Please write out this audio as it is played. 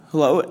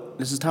Hello,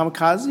 this is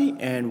Tamikaze,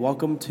 and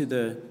welcome to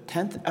the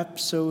 10th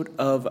episode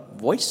of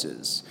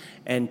Voices.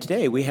 And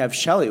today we have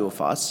Shelly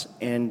with us.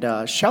 And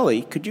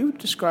Shelly, could you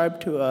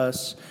describe to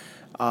us,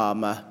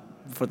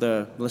 for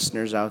the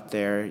listeners out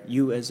there,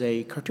 you as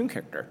a cartoon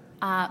character?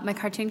 My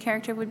cartoon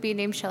character would be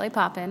named Shelly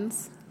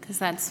Poppins, because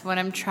that's what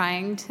I'm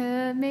trying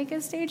to make a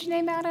stage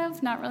name out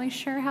of. Not really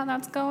sure how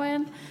that's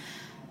going.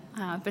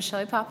 But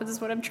Shelly Poppins is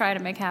what I'm trying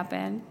to make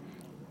happen.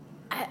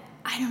 I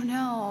don't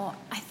know.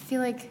 I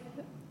feel like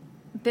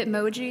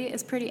Bitmoji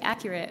is pretty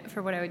accurate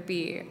for what I would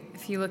be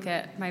if you look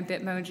at my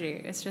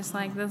Bitmoji. It's just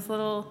like this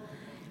little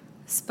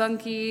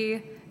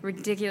spunky,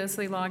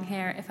 ridiculously long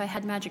hair. If I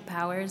had magic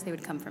powers, they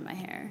would come from my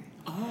hair.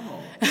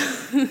 Oh.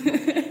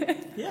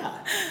 Yeah.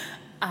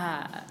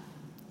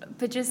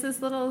 But just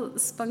this little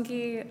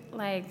spunky,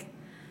 like,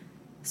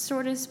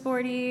 sort of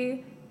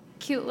sporty,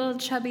 cute little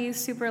chubby,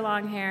 super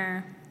long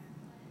hair.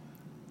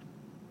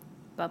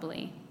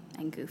 Bubbly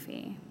and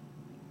goofy.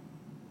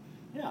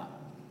 Yeah.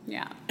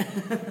 Yeah.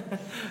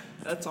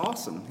 That's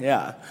awesome.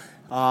 Yeah.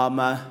 Long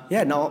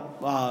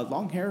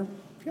hair.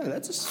 Yeah,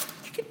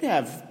 you can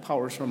have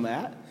powers from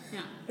that.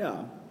 Yeah.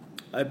 Yeah.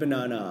 I've been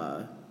on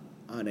a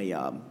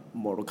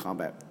Mortal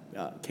Kombat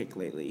kick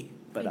lately,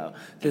 but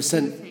there's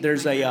a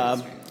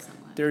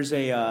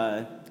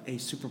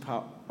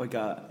superpower, like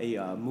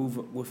a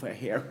move with a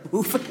hair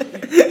move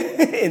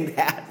in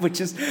that,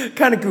 which is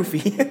kind of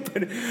goofy,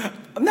 but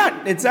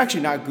it's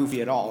actually not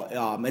goofy at all.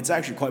 It's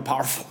actually quite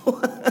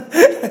powerful.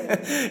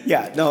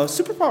 Yeah, no,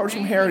 superpowers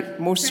from hair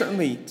most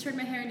certainly. Turn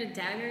my hair into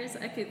daggers.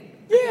 I could.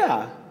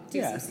 Yeah.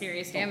 Do some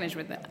serious damage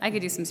with it. I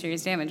could do some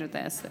serious damage with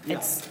this.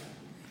 It's.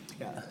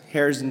 Yeah,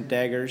 hairs and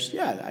daggers.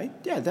 Yeah,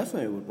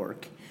 definitely would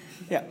work.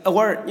 Yeah,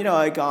 or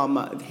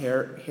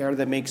hair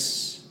that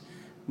makes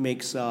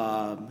what's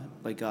some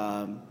of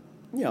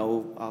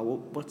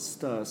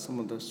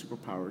the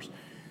superpowers?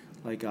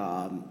 Like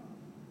I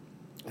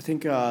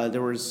think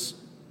there was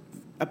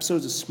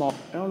episodes of I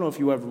don't know if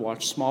you ever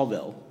watched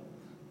Smallville.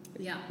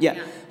 Yeah.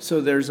 Yeah.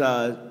 So there's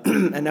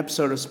an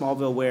episode of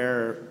Smallville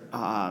where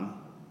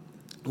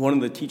one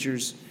of the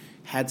teachers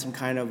had some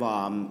kind of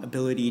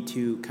ability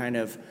to kind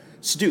of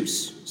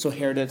seduce. So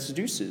hair that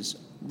seduces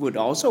would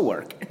also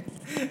work.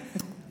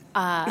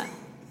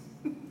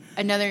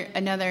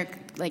 Another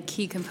like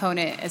key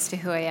component as to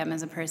who I am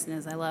as a person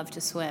is I love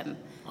to swim.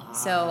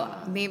 So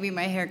maybe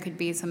my hair could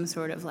be some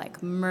sort of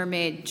like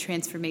mermaid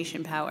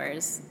transformation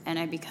powers, and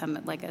I become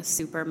like a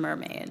super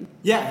mermaid.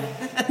 Yeah.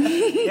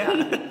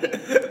 Yeah.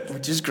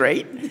 Which is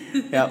great.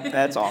 Yeah,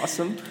 that's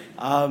awesome.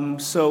 Now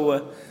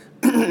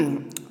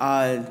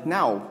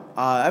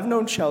I've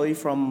known Shelly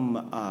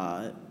from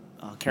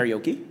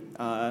karaoke.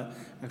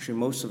 Actually,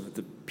 most of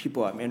the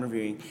people I'm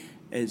interviewing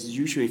is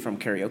usually from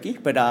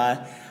karaoke, but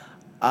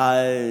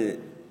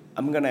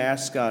I'm gonna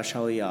ask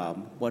Shelly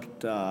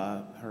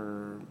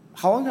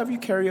how long have you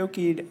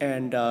karaoke'd,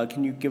 and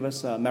can you give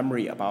us a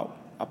memory about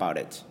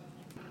it?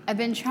 I've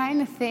been trying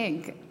to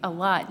think a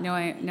lot,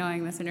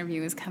 knowing this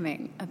interview is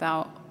coming,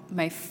 about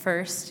my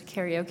first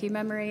karaoke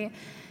memory,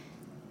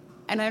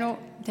 and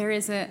there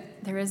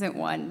isn't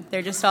one.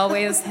 There just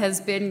always has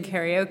been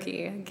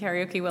karaoke.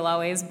 Karaoke will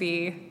always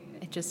be.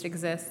 It just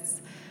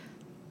exists.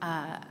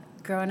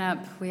 Growing up,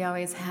 we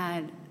always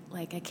had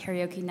like a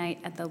karaoke night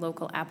at the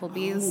local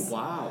Applebee's. Oh,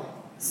 wow.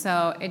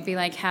 So it'd be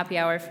like happy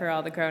hour for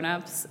all the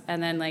grown-ups,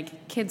 and then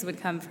like kids would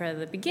come for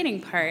the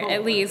beginning part,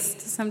 at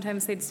least.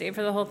 Sometimes they'd stay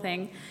for the whole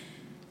thing.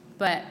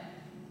 But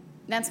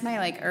that's my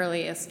like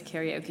earliest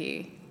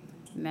karaoke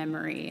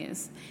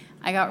memories.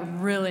 I got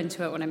real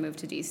into it when I moved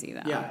to DC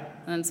though. Yeah.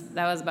 And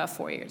that was about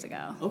 4 years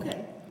ago.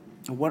 Okay.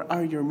 What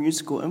are your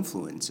musical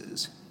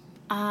influences?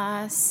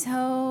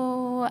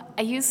 So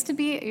I used to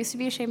be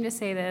ashamed to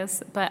say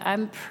this, but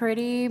I'm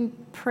pretty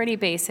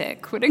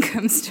basic when it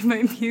comes to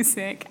my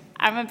music.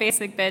 I'm a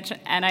basic bitch,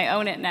 and I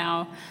own it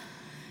now.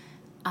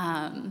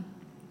 I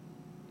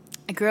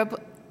grew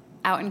up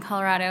out in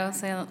Colorado,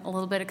 so a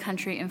little bit of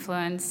country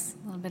influence,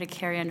 a little bit of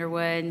Carrie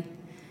Underwood,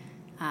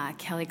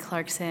 Kelly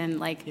Clarkson,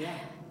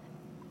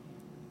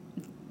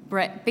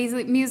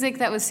 basically music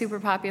that was super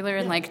popular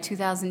in like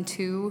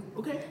 2002.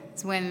 Okay.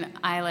 It's when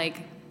I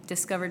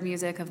discovered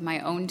music of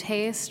my own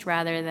taste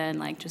rather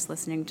than just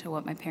listening to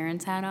what my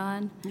parents had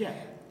on. Yeah.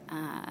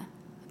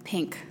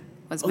 Pink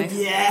was my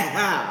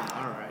yeah.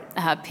 All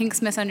right.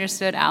 Pink's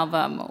Misunderstood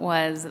album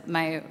was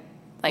my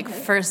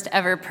first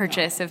ever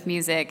purchase of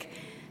music,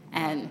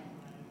 and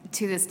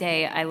to this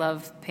day I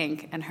love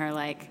Pink and her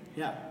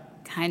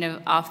kind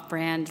of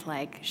off-brand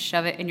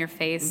shove it in your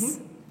face.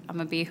 Mm-hmm. I'm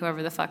gonna be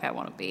whoever the fuck I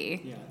want to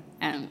be. Yeah.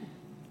 And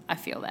I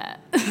feel that.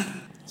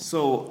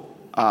 So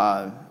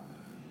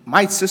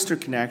my sister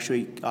can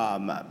actually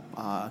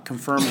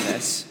confirm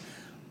this.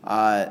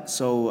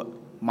 So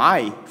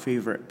my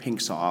favorite Pink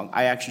song,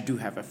 I actually do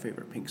have a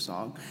favorite Pink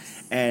song,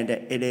 and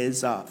it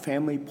is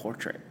Family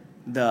Portrait.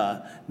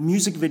 The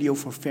music video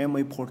for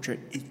Family Portrait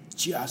is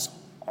just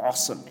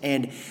awesome,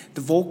 and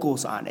the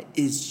vocals on it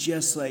is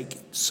just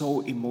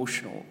so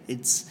emotional.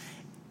 It's,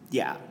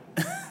 yeah.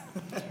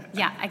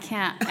 Yeah, I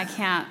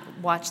can't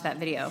watch that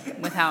video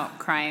without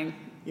crying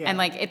Yeah. And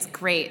like it's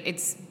great.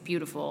 It's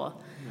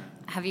beautiful.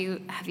 Have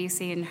you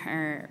seen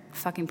her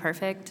Fucking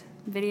Perfect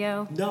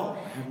video? No,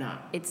 I have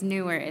not. It's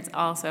newer. It's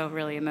also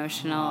really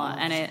emotional,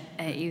 and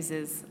it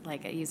uses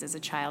a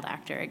child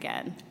actor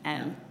again.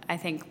 And I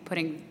think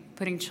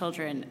putting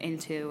children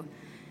into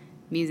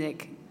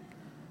music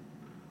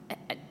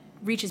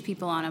reaches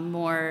people on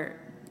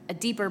a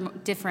deeper,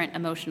 different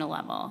emotional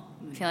level.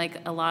 I feel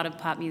like a lot of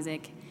pop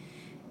music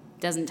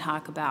doesn't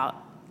talk about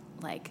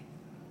like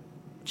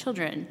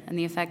children and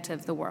the effect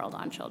of the world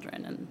on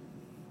children. And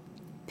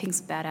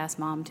Pink's badass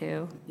mom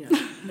too. Yeah.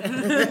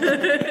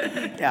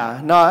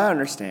 Yeah. No, I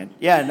understand.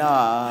 Yeah.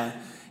 No.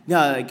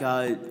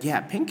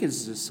 Yeah. Pink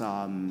is just.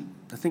 I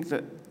think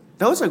that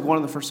was like one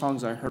of the first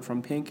songs I heard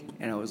from Pink,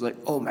 and I was like,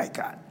 oh my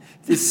god,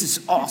 this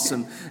is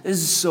awesome. This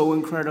is so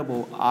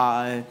incredible.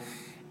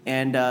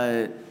 And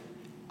I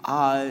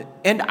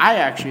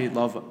actually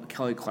love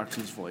Kelly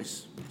Clarkson's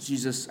voice.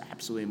 She's just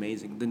absolutely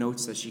amazing. The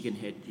notes that she can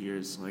hit, you're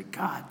just like,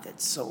 God,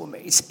 that's so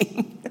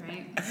amazing.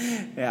 Right.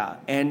 Yeah,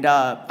 and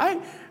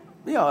I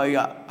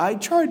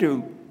try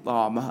to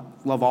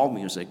love all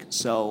music.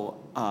 So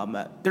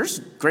there's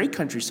great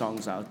country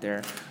songs out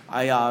there.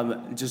 I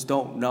just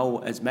don't know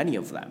as many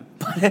of them,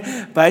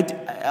 but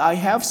I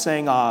have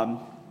sang.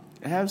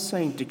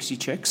 Dixie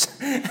Chicks.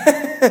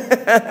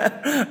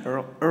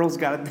 Earl's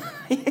Got a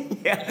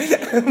yeah,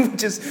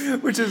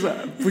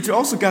 which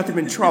also got them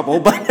in trouble.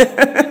 But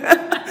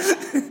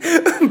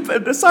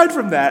but aside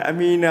from that, I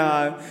mean,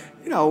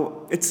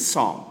 it's a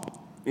song.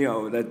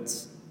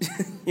 That's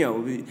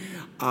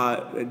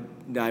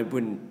I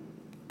wouldn't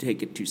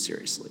take it too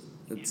seriously.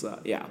 It's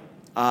yeah.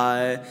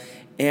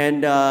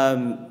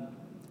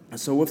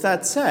 So with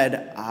that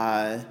said,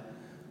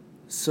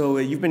 so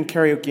you've been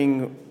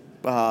karaokeing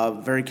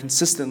very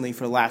consistently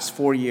for the last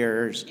 4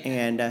 years,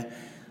 and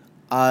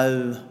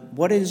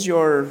what is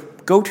your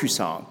go-to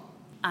song?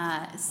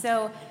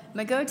 So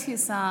my go-to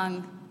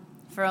song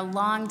for a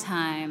long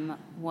time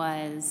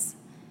was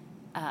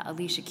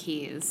Alicia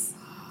Keys,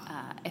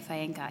 "If I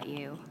Ain't Got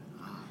You."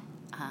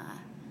 I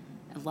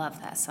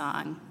love that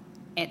song.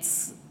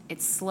 It's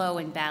slow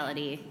and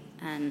ballady,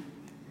 and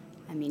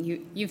I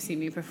mean you've seen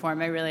me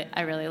perform. I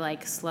really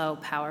like slow,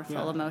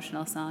 powerful,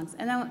 emotional songs,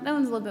 and that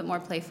one's a little bit more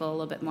playful, a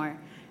little bit more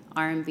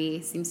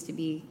R&B. Seems to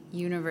be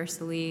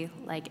universally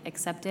like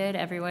accepted.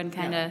 Everyone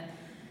kind of,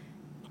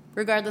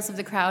 regardless of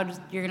the crowd,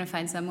 you're gonna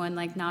find someone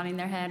like nodding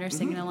their head or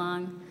singing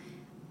along.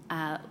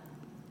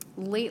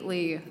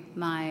 Lately,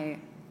 my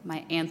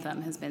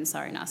anthem has been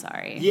 "Sorry Not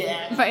Sorry"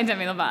 by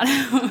Demi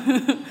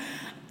Lovato,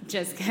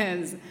 just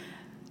because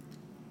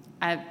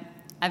I've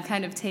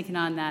kind of taken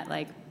on that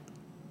like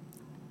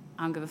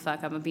I don't give a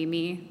fuck, I'm gonna be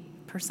me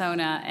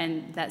persona,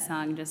 and that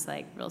song just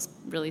like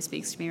really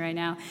speaks to me right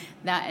now.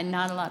 That, and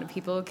not a lot of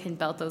people can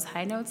belt those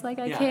high notes like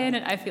I can,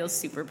 and I feel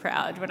super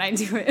proud when I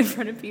do it in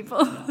front of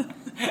people.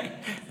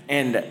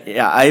 And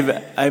yeah,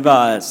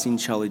 I've seen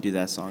Shelly do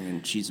that song,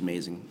 and she's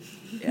amazing.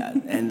 Yeah,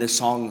 and the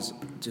song's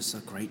just a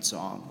great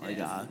song. Like,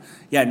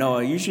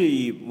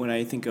 usually when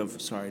I think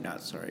of "Sorry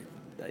Not Sorry,"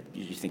 I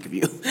usually think of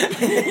you.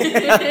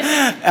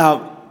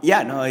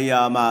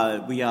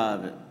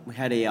 We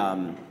had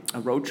a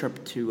road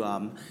trip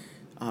to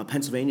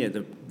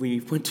Pennsylvania. We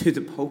went to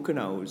the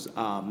Poconos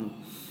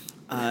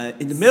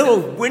in the middle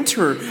of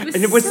winter, and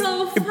it was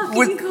so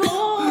fucking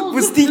cold. It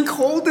was the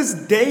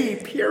coldest day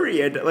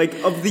period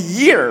of the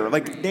year,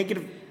 like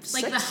 -6.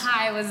 Like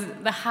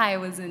the high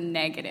was in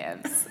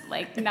negatives.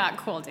 Like not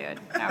cool, dude.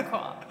 Not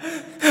cool.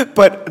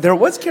 But there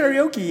was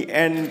karaoke,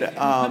 and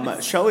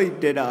Shelly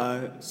did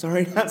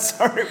 "Sorry Not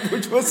Sorry,"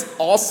 which was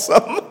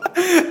awesome,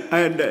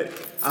 and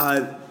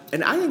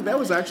I think that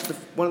was actually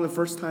one of the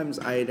first times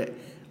I'd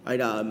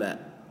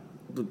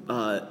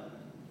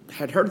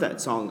had heard that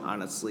song,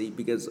 honestly,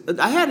 because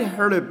I had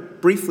heard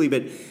it briefly,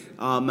 but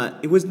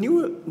it was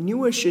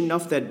newish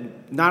enough that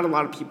not a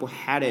lot of people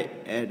had it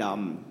at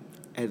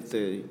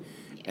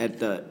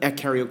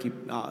karaoke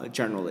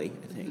generally,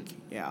 I think.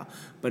 Yeah,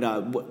 but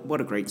what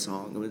a great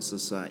song! It was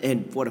just,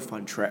 and what a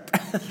fun trip.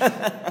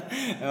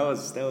 that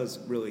was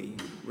really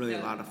a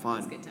lot of fun.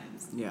 It was good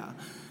times. Yeah.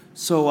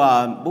 So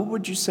what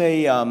would you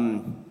say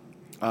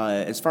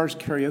as far as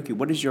karaoke?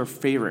 What is your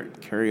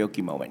favorite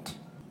karaoke moment?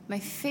 My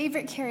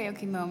favorite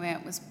karaoke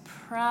moment was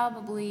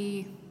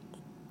probably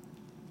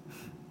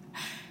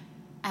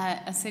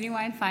at a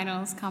citywide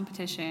finals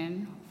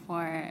competition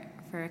for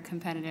a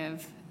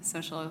competitive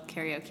social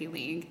karaoke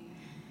league.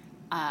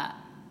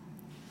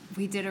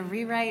 We did a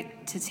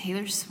rewrite to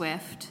Taylor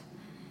Swift,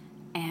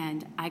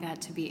 and I got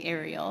to be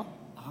Ariel,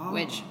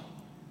 which,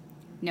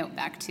 note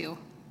back to,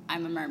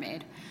 I'm a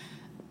mermaid.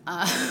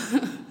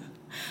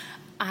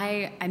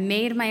 I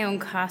made my own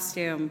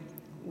costume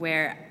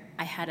where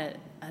I had a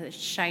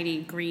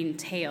shiny green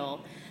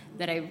tail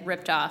that I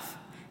ripped off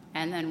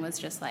and then was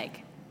just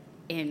like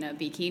in a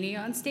bikini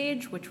on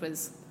stage, which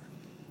was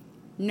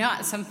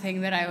not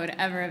something that I would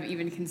ever have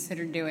even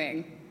considered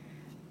doing.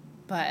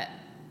 But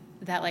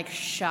that like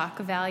shock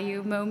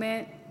value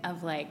moment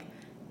of like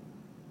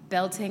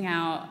belting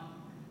out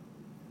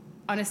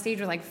on a stage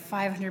with like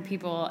 500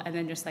 people and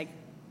then just like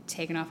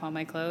taking off all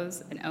my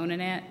clothes and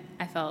owning it,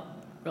 I felt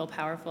real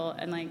powerful.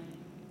 And like,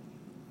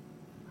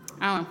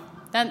 I don't know,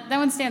 that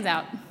one stands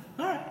out.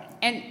 All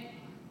right.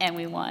 And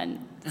we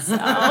won. So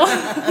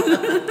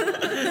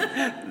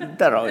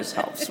That always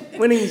helps.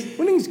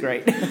 Winning's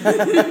great.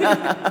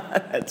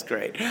 That's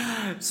great.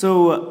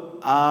 So,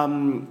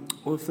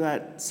 with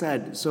that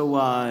said,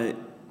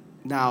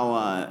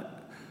 now,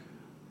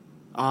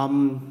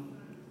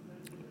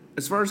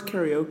 as far as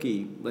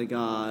karaoke, like,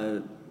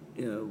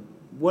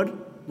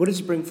 what does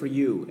it bring for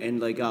you? And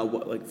like,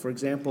 for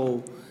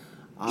example,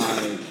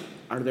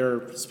 are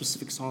there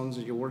specific songs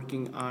that you're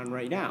working on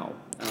right now,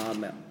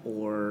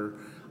 or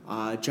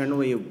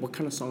generally, what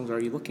kind of songs are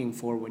you looking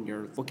for when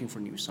you're looking for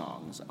new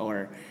songs?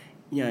 Or,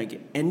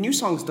 and new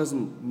songs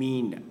doesn't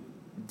mean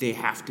they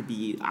have to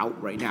be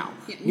out right now.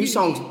 Yeah, new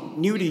songs,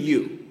 new to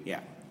you,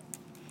 yeah.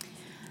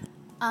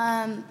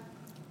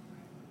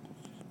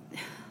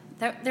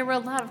 There were a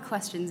lot of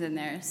questions in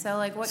there. So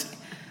like, what?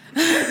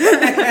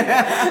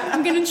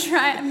 I'm gonna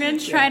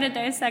try to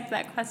dissect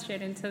that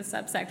question into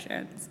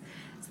subsections.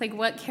 It's like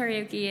what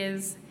karaoke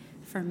is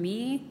for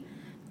me.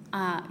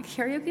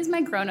 Karaoke is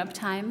my grown-up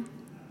time.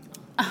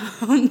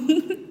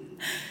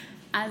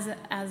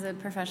 As a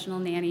professional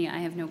nanny, I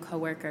have no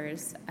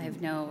coworkers. I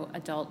have no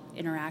adult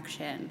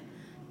interaction,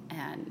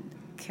 and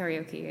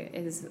karaoke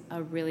is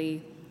a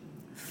really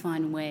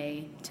fun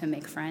way to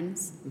make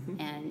friends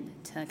and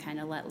to kind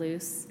of let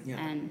loose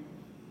and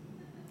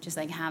just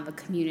like have a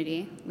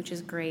community, which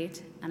is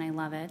great, and I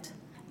love it.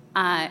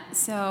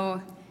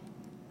 So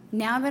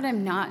now that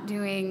I'm not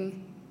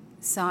doing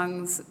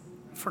songs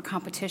for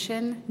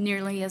competition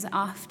nearly as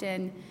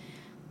often,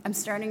 I'm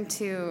starting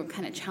to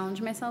kind of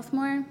challenge myself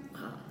more.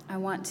 I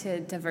want to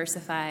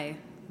diversify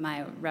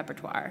my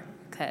repertoire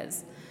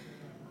because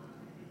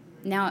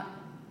now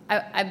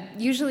I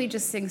usually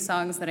just sing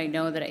songs that I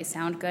know that I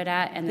sound good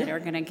at and that are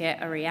going to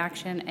get a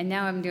reaction. And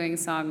now I'm doing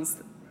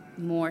songs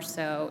more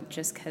so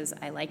just because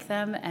I like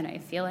them and I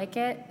feel like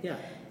it. Yeah.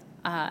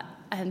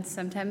 And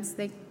sometimes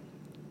they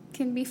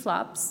can be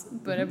flops,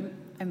 but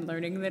I'm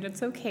learning that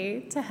it's okay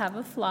to have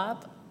a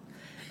flop.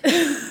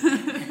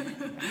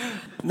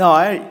 No,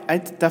 I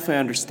definitely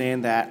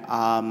understand that.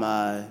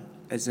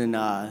 As in,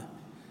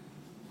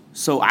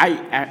 so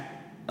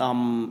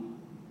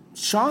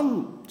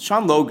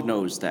Sean Logue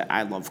knows that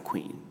I love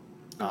Queen.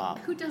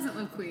 Who doesn't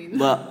love Queen?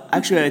 Well,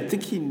 actually, I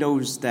think he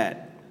knows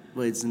that.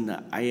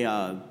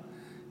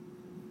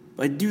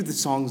 I do the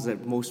songs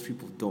that most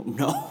people don't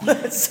know.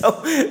 But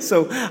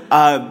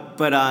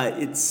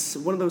it's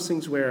one of those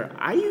things where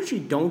I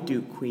usually don't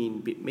do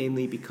Queen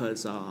mainly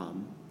because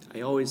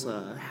I always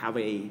have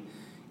a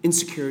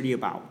insecurity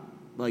about,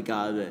 like,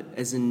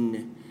 as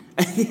in,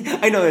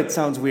 I know it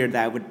sounds weird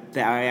that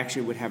I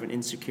actually would have an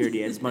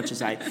insecurity as much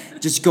as I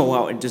just go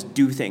out and just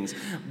do things,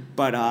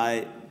 but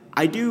I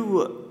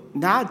do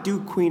not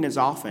do Queen as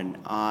often,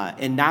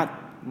 and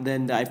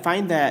then I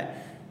find that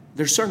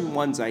there's certain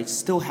ones I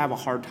still have a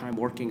hard time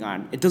working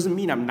on. It doesn't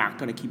mean I'm not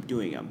going to keep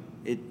doing them.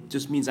 It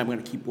just means I'm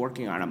going to keep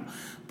working on them.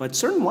 But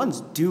certain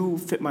ones do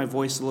fit my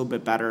voice a little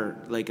bit better.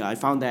 Like I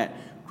found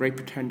that Great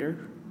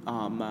Pretender. That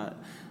one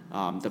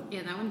doesn't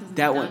get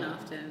done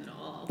often at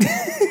all.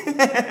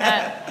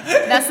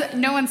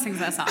 No one sings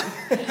that song.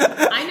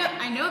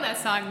 I know that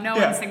song. No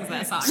one sings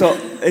that song. So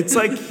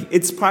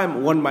it's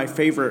probably one of my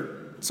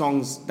favorite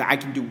songs that I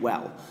can do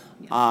well.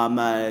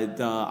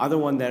 The other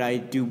one that I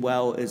do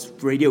well is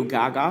Radio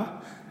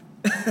Gaga.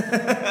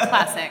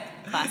 Classic.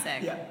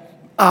 Yeah.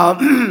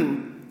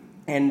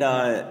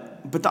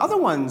 But the other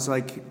ones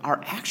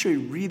are actually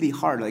really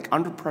hard. Like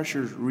Under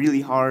Pressure is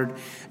really hard,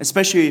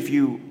 especially if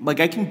you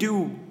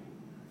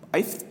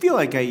I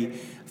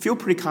feel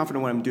pretty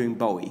confident when I'm doing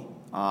Bowie.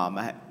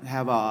 I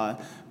have a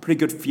pretty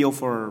good feel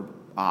for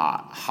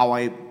how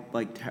I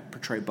like to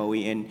portray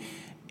Bowie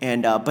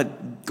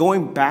but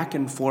going back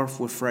and forth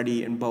with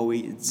Freddie and Bowie,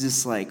 it's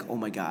just like, oh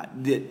my God.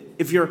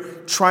 If you're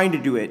trying to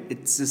do it,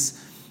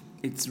 it's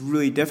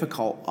really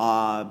difficult.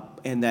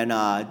 And then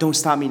Don't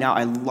Stop Me Now,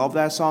 I love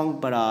that song,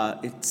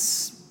 but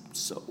it's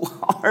so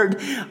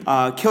hard.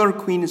 Killer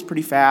Queen is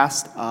pretty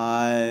fast.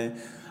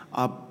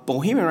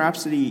 Bohemian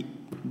Rhapsody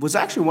was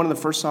actually one of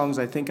the first songs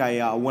I think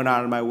I went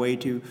out of my way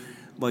to.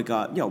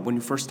 When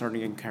you first start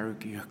in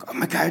karaoke, you're like, oh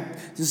my God,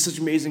 this is such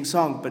an amazing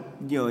song. But,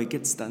 it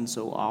gets done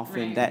so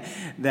often that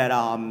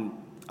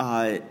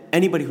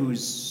anybody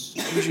who's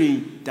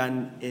usually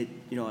done it,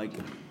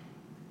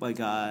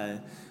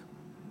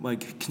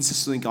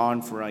 consistently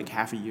gone for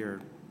half a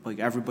year,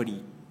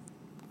 everybody,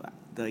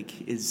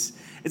 it's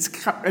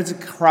a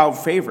crowd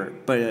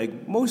favorite.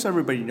 But most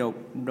everybody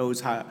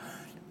knows how.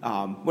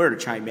 Where to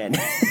chime in.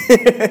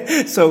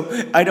 So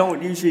I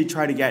don't usually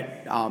try to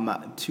get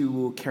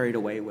too carried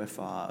away with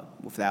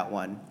that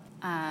one.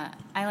 I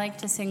like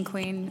to sing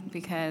Queen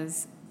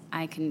because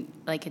I can,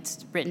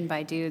 it's written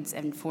by dudes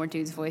and for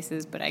dudes'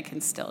 voices, but I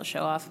can still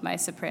show off my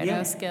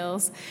soprano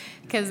skills.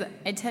 Because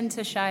I tend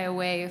to shy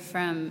away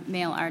from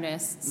male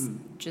artists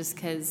just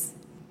because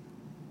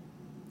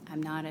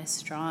I'm not as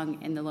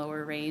strong in the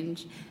lower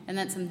range, and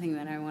that's something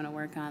that I want to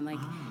work on. Like,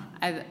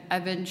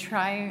 I've been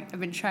trying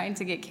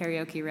to get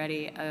karaoke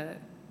ready a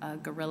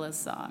Gorillaz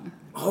song.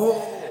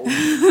 Oh,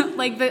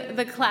 Like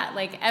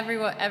like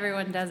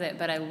everyone does it,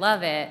 but I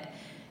love it,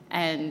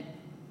 and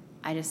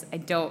I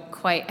don't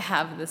quite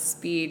have the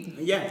speed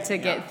to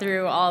get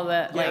through all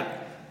the like.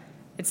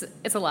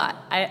 It's a lot.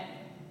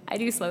 I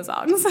do slow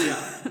songs.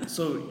 Yeah.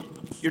 So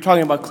you're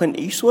talking about Clint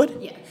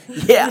Eastwood? Yeah.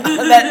 Yeah,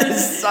 that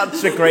is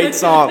such a great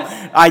song.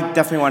 I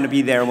definitely want to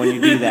be there when you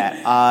do that.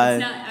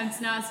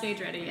 It's not stage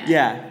ready yet.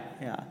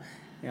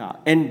 Yeah.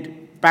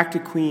 And back to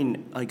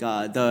Queen, like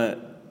the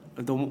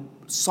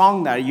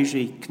song that I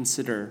usually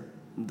consider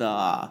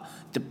the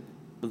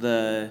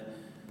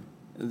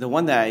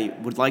one that I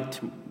would like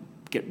to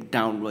get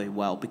down really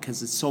well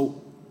because it's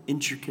so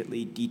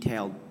intricately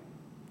detailed.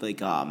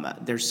 Like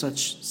there's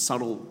such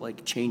subtle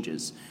like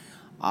changes,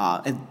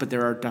 but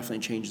there are definitely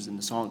changes in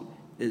the song.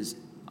 Is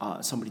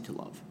Somebody to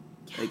Love?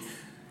 Yes. Like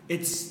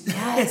it's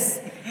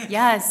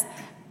yes,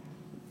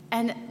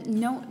 and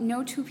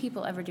no two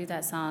people ever do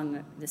that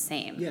song the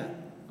same. Yeah,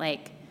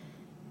 like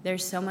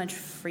there's so much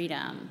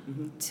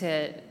freedom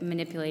to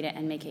manipulate it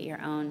and make it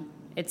your own.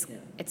 It's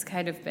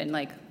kind of been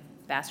like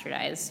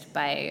bastardized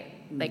by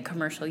like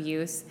commercial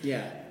use.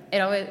 Yeah.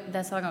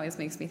 That song always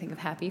makes me think of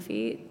Happy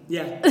Feet.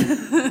 Yeah.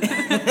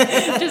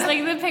 Just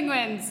like the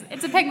Penguins.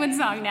 It's a Penguin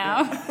song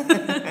now.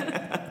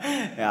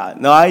 Yeah.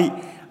 No,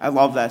 I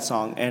love that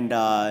song, and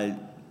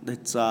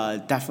it's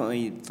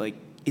definitely like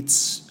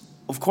it's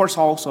of course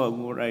also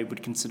what I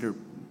would consider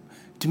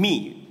to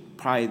me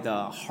probably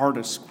the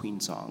hardest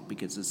Queen song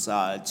because it's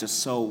just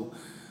so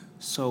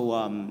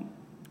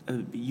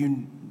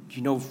you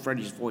know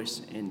Freddie's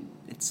voice, and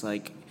it's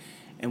like.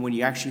 And when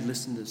you actually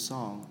listen to the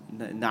song,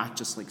 not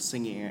just like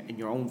singing it in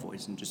your own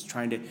voice and just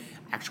trying to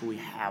actually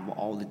have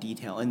all the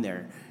detail in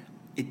there,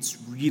 it's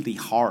really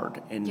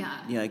hard. And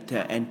like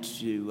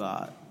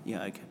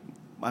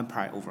I'm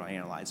probably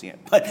overanalyzing it,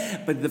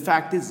 but the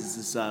fact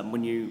is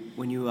when you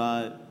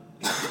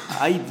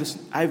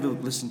I've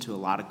listened to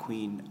a lot of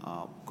Queen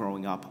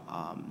growing up.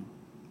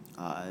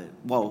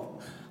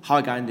 Well, how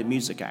I got into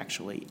music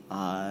actually,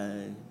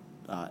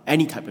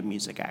 any type of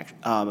music actually.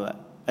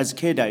 As a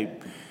kid,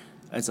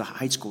 as a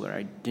high schooler,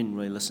 I didn't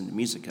really listen to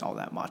music all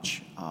that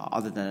much,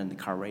 other than in the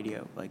car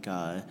radio. Like,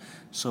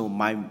 so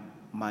my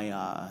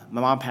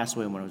mom passed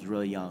away when I was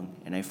really young,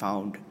 and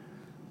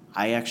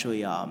I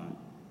actually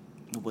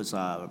was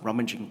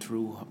rummaging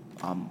through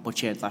what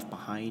she had left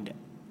behind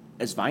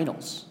as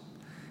vinyls,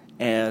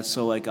 and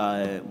so like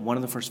one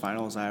of the first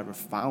vinyls I ever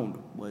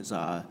found was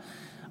a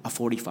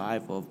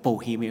 45 of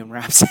Bohemian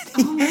Rhapsody.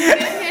 Oh my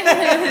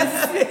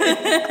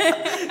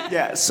goodness!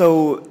 Yeah,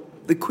 so.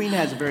 The Queen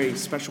has a very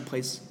special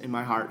place in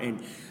my heart,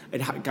 and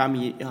it got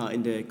me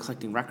into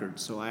collecting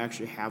records. So I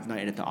actually have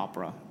Night at the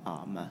Opera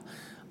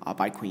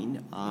by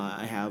Queen.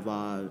 I have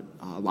a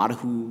lot of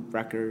Who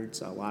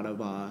records, a lot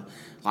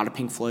of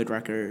Pink Floyd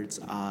records.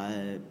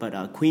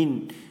 But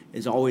Queen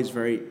is always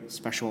very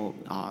special.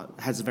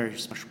 Has a very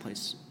special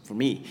place for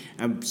me.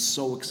 I'm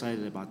so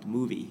excited about the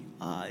movie.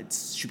 It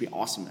should be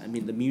awesome. I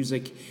mean, the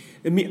music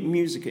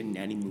in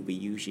any movie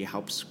usually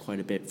helps quite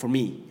a bit for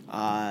me.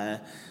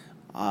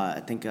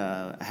 I think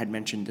I had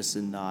mentioned this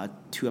in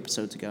 2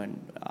 episodes ago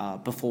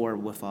and before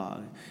with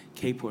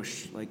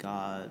K-Push. Like,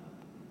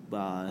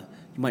 you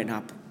might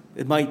not.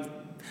 It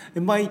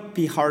might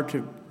be hard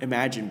to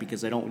imagine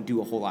because I don't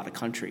do a whole lot of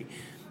country,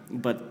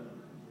 but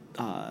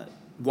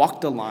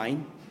Walk the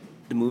Line,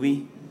 the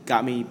movie,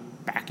 got me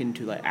back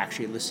into like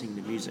actually listening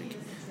to music,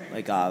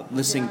 like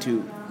listening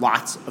to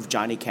lots of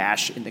Johnny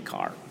Cash in the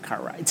car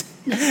rides,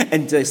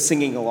 and just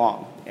singing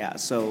along. Yeah,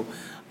 so.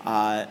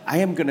 I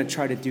am gonna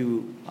try to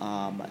do.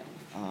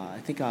 I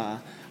think I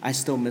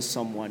Still Miss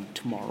Someone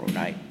tomorrow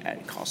night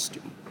at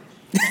Costume.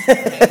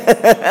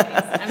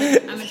 I'm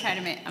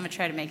gonna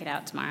try to make it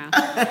out tomorrow.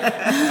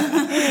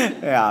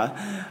 Yeah.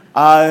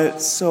 I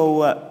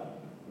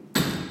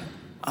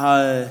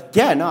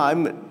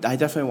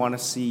definitely want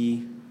to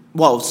see.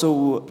 Well,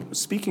 so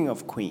speaking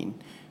of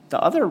Queen, the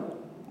other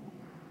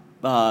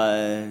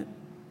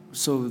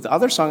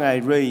song I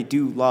really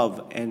do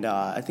love, and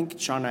I think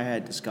Sean and I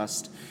had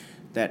discussed.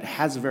 That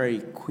has a very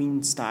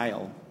Queen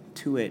style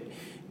to it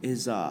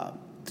is the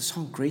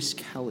song Grace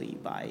Kelly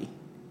by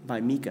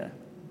Mika.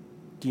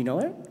 Do you know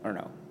it or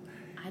no?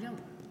 I don't.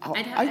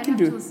 I have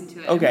to listen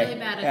to it. Okay. I'm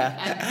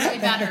really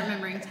bad at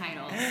remembering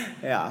titles.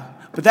 Yeah,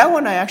 but that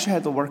one I actually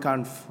had to work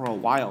on for a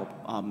while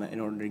in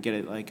order to get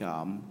it like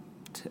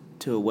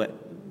to a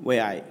way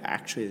I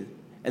actually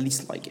at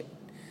least like it.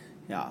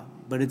 Yeah,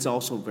 but it's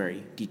also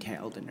very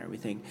detailed and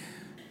everything.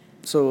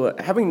 So,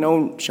 having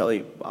known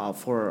Shelly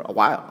for a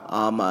while,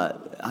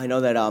 I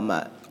know that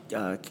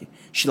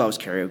she loves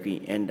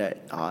karaoke and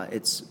that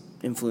it's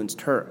influenced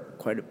her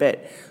quite a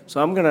bit.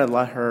 So, I'm gonna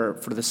let her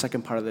for the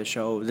second part of the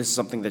show. This is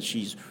something that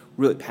she's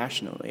really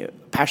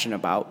passionate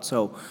about.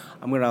 So,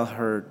 I'm gonna let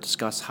her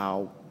discuss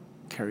how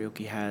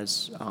karaoke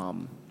has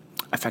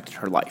affected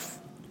her life.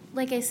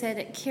 Like I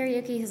said,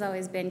 karaoke has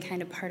always been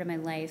kind of part of my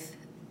life,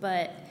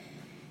 but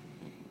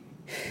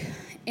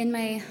In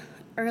my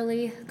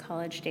early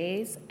college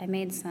days, I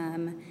made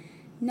some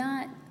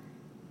not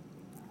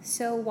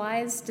so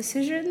wise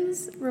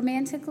decisions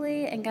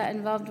romantically and got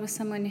involved with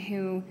someone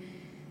who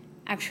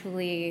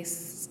actually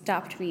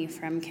stopped me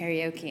from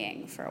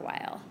karaokeing for a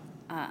while.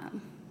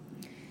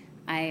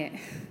 I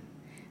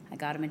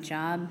got him a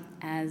job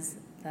as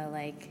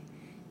the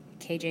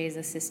KJ's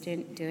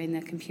assistant doing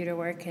the computer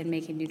work and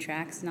making new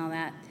tracks and all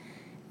that.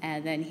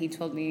 And then he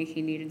told me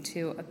he needed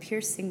to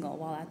appear single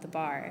while at the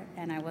bar,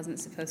 and I wasn't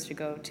supposed to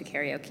go to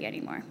karaoke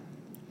anymore.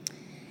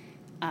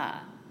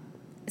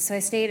 So I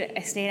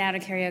stayed out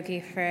of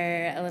karaoke for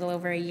a little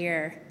over a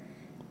year,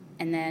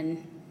 and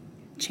then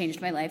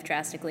changed my life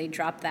drastically.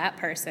 Dropped that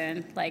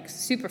person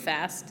super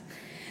fast,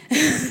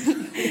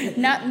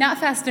 not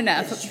fast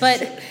enough,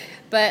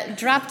 but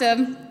dropped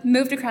him.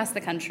 Moved across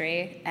the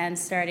country and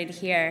started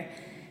here,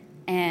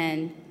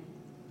 and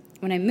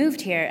when I moved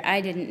here, I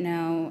didn't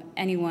know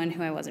anyone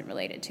who I wasn't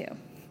related to.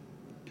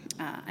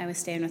 I was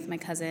staying with my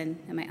cousin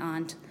and my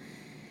aunt,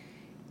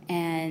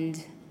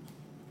 and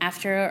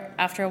after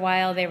a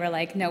while, they were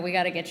like, "No, we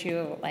got to get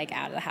you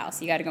out of the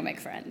house. You got to go make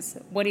friends.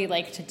 What do you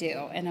like to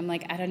do?" And I'm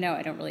like, "I don't know.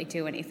 I don't really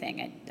do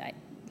anything."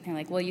 They're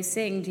like, "Well, you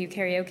sing. Do you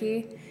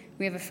karaoke?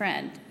 We have a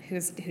friend who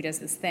does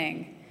this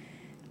thing,"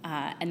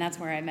 and that's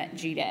where I met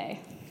G-Day.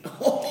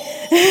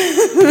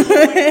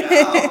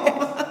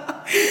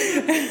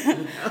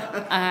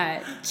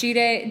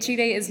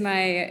 G-Day is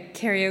my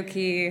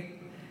karaoke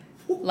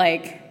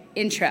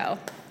intro,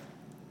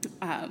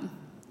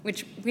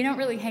 which we don't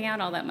really hang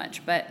out all that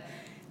much, but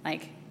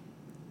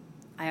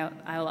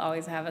I'll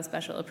always have a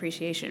special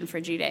appreciation for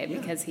G-Day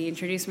because he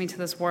introduced me to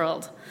this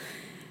world.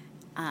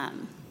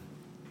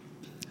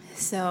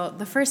 So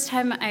the first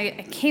time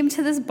I came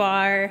to this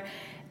bar,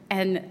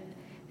 and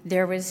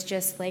there was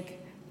just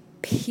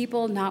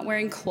people not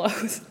wearing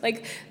clothes.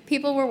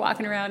 People were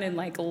walking around in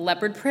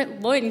leopard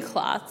print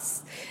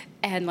loincloths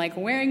and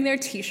wearing their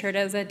t-shirt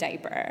as a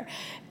diaper.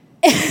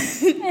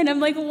 And I'm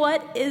like,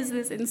 what is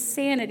this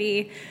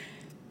insanity?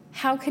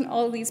 How can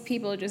all these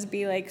people just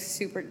be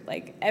super,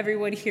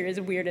 everyone here is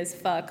weird as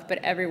fuck, but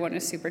everyone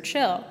is super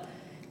chill?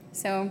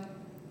 So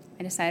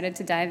I decided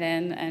to dive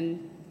in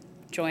and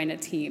join a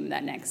team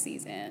that next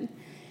season.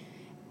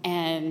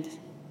 And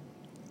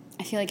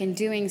I feel in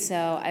doing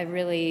so, I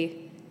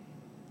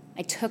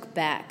took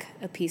back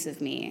a piece of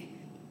me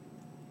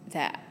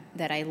that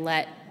I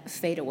let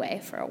fade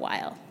away for a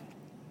while.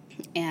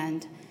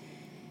 And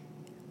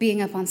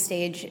being up on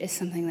stage is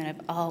something that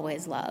I've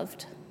always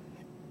loved.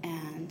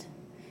 And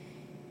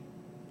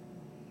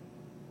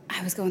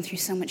I was going through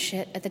so much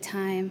shit at the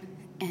time,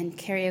 and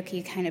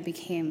karaoke kind of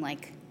became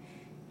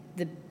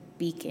the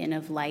beacon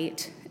of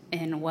light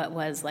in what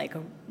was a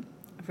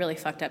really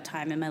fucked up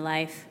time in my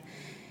life.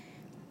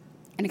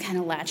 And I kind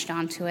of latched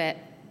onto it.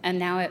 And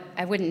now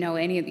I wouldn't know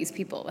any of these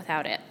people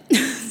without it.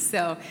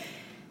 So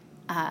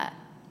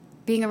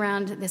being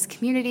around this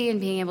community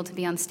and being able to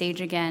be on stage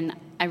again,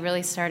 I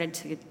really started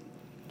to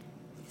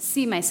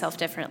see myself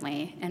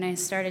differently. And I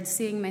started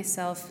seeing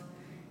myself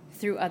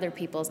through other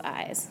people's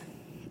eyes,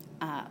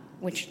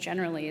 which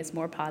generally is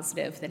more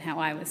positive than how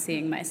I was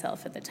seeing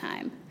myself at the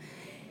time.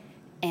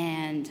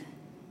 And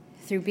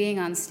through being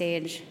on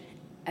stage,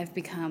 I've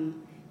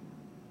become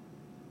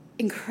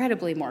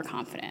incredibly more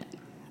confident.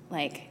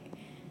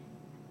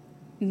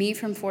 Me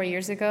from 4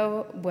 years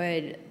ago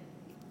would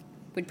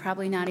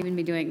probably not even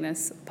be doing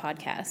this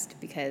podcast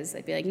because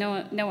I'd be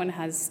no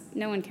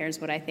one cares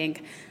what I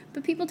think,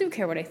 but people do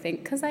care what I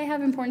think because I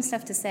have important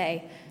stuff to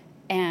say.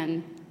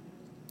 And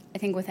I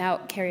think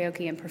without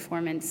karaoke and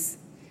performance,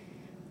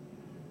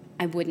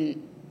 I wouldn't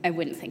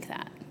think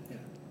that.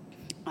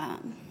 Yeah.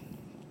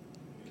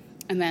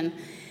 And then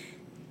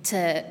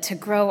to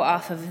grow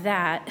off of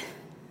that,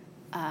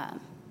 I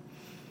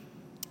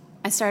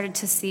started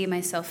to see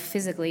myself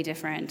physically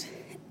different.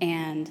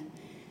 And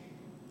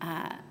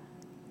I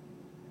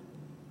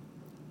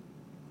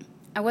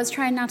was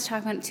trying not to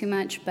talk about it too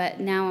much,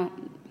 but now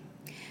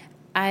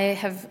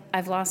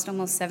I've lost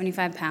almost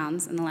 75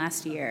 pounds in the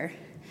last year,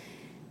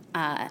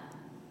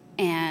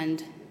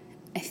 and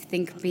I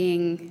think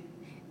being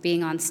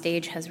on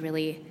stage has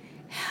really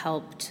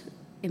helped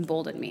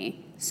embolden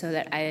me so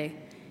that I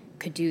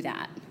could do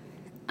that.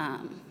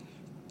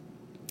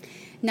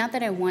 Not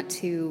that I want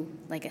to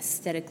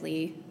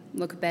aesthetically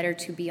look better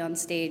to be on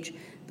stage,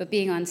 but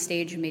being on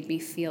stage made me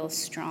feel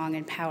strong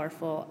and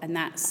powerful, and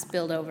that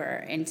spilled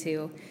over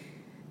into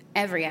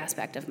every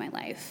aspect of my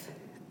life.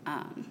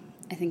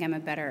 I think I'm a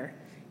better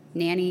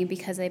nanny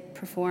because I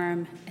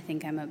perform. I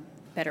think I'm a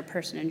better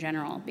person in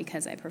general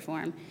because I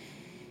perform.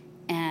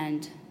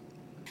 And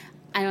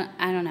I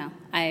don't know.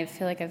 I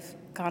feel like I've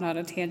gone on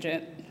a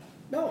tangent.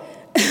 No.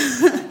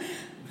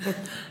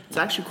 It's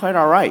actually quite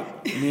all right.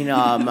 No,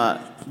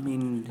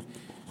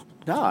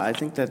 I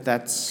think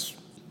that's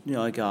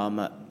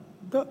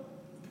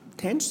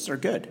tangents are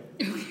good.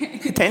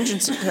 Okay.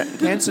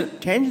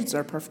 Tangents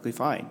are perfectly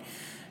fine.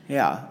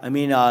 Yeah,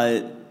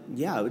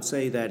 I would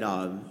say that.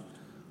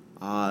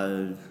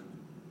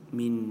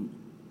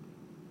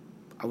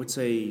 I would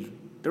say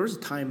there was a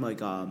time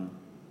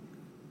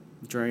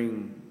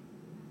during,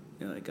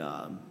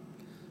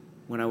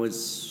 when I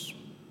was,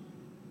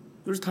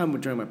 there was a time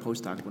during my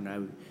postdoc when I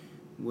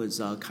was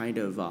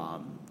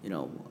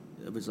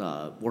it was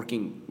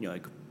working,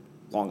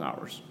 long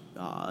hours,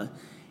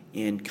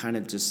 and kind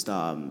of just,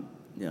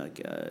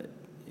 it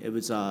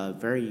was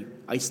very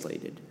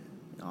isolated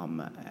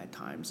at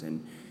times,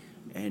 and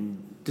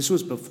this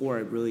was before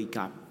I really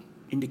got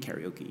into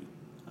karaoke,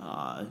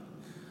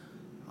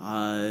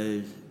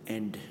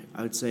 and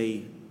I would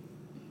say,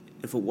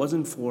 if it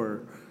wasn't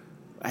for,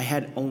 I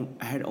had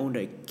owned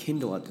a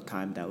Kindle at the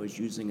time that I was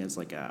using as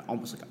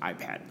almost like an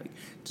iPad,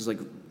 just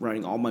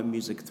running all my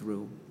music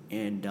through.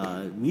 And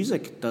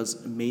music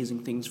does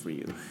amazing things for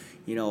you.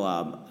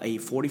 A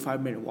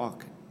 45-minute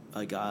walk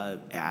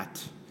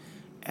at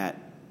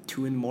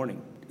 2 in the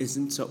morning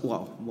isn't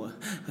so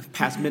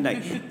past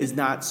midnight is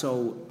not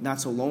so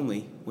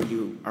lonely when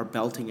you are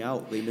belting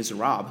out Les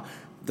Miserables,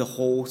 the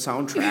whole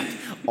soundtrack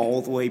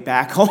all the way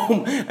back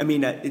home. I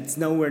mean, it's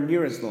nowhere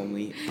near as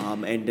lonely.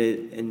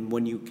 And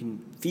when you can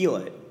feel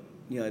it,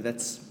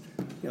 that's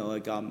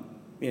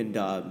and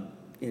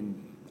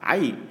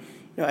I,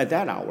 at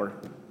that hour,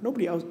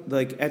 nobody else,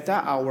 at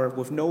that hour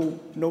with no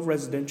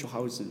residential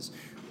houses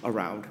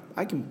around,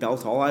 I can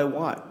belt all I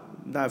want,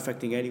 not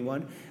affecting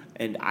anyone,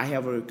 and I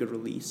have a good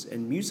release.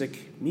 And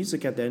music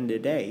at the end of the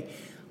day,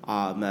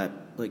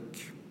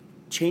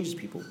 changes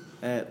people,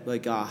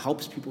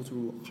 helps people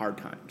through hard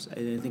times.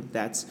 And I think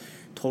that's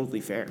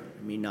totally fair.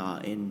 I mean,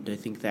 and I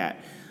think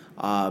that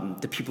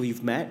the people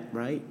you've met,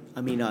 right?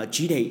 I mean,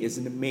 G-Day is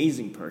an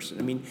amazing person.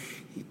 I mean,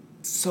 he's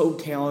so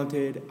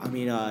talented. I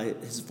mean,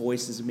 his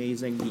voice is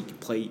amazing. He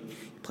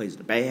plays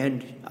the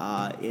band,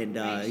 and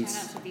shout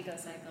out to Vigo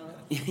Cycle.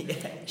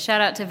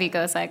 Shout out to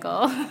Vigo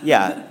Cycle.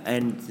 Yeah,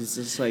 and it's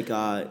just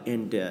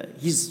and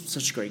he's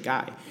such a great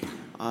guy.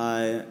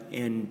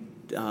 And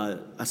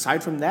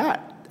aside from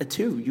that,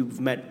 too,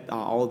 you've met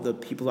all of the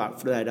people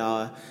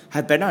that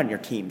have been on your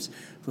teams,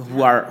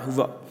 who are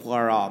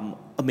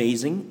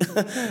amazing.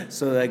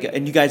 So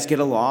and you guys get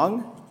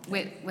along.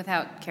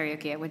 Without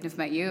karaoke, I wouldn't have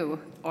met you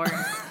or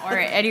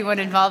anyone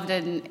involved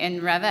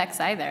in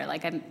RevX either.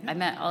 I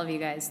met all of you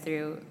guys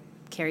through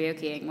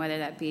karaokeing, whether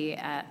that be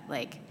at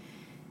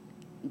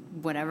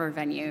whatever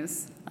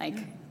venues,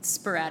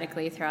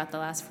 sporadically throughout the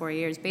last 4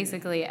 years.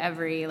 Basically,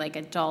 every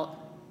adult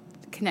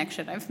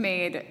connection I've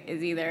made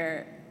is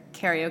either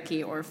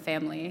karaoke or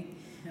family.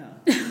 Yeah.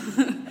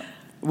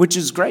 Which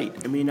is great.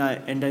 I mean,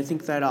 and I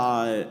think that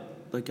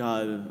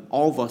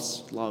all of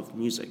us love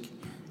music.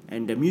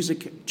 And the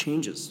music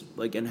changes,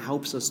 and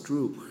helps us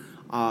through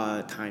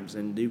times,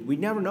 and we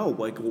never know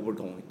what we're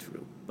going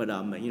through. But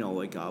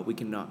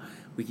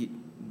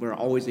we're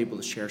always able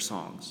to share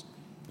songs.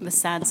 The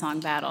sad song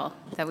battle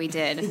that we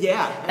did,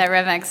 yeah, that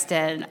RevX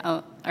did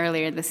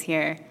earlier this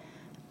year,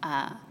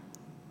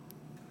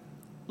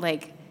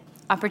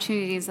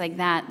 opportunities like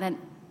that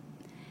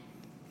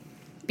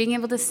being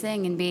able to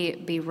sing and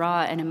be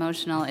raw and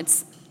emotional.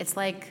 It's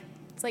like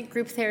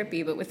group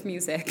therapy, but with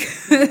music.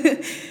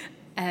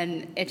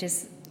 And it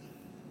just,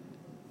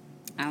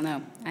 I don't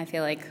know, I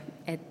feel like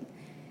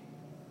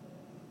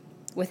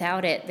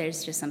without it,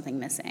 there's just something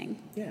missing.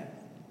 Yeah.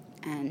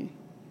 And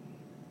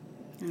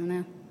I don't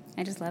know,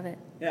 I just love it.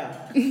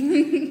 Yeah.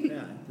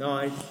 Yeah. No,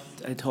 I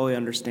totally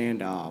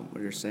understand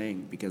what you're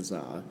saying, because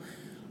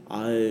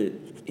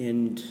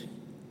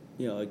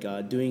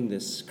doing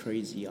this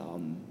crazy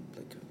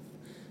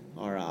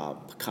our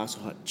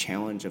Picasso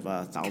challenge of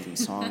 1,000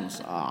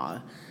 songs.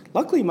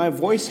 Luckily, my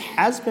voice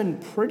has been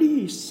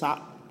pretty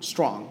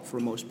strong for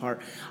the most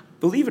part.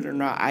 Believe it or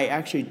not, I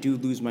actually do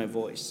lose my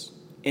voice,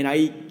 and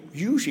I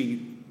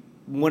usually,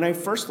 when I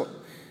first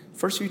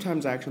few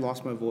times I actually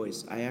lost my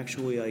voice, I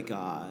actually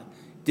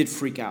did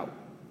freak out.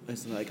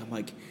 I'm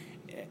like,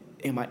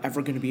 am I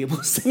ever going to be able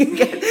to sing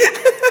again?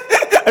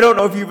 I don't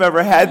know if you've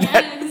ever had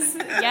that.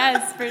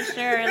 Yes, for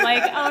sure.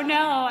 Oh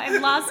no,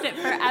 I've lost it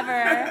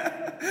forever.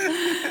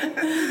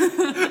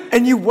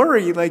 And you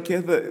worry, what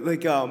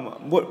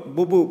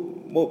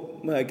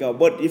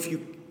if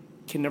you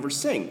can never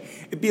sing?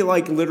 It'd be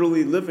like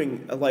literally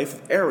living a life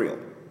of Ariel.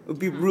 It would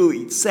be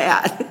really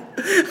sad.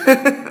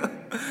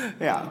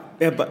 Yeah,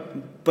 but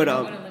I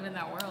don't want to live in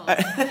that world.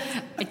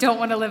 I don't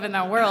want to live in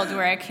that world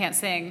where I can't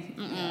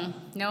sing.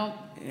 Nope.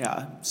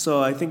 Yeah,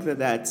 so I think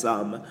that's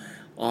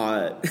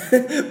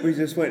we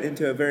just went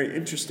into a very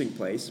interesting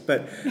place,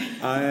 but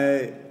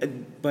I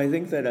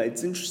think that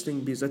it's interesting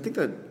because I think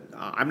that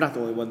I'm not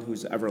the only one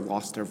who's ever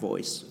lost their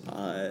voice.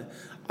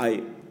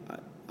 I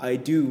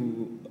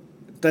do.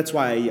 That's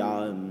why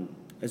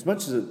as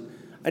much as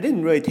I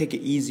didn't really take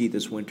it easy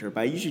this winter,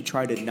 but I usually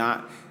try to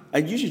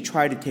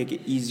take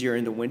it easier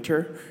in the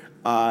winter,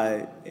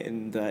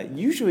 and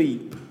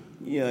usually,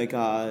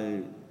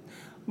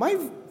 my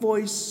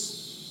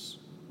voice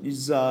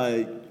is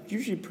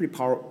usually pretty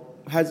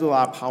has a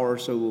lot of power.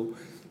 So,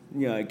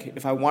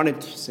 if I wanted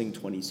to sing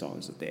 20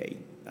 songs a day,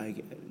 I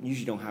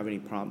usually don't have any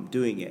problem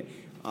doing it.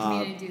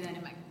 I do that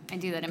in my I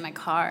do that in my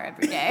car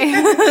every day.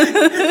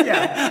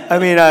 Yeah, I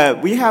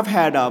mean, we have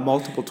had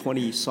multiple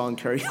 20-song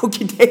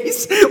karaoke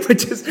days,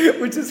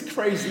 which is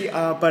crazy.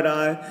 But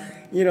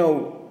you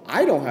know,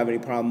 I don't have any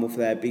problem with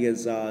that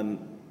because I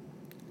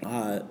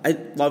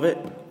love it.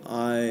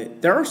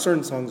 There are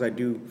certain songs I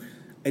do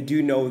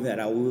know that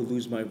I will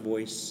lose my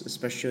voice,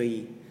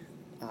 especially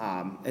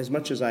as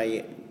much as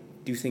I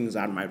do things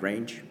out of my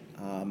range.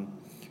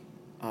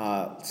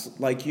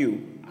 Like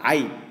you,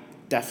 I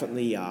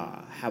definitely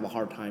have a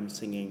hard time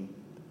singing.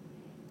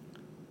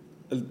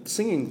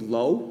 Singing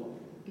low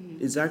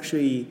is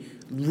actually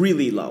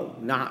really low.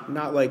 Not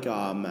like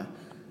Colm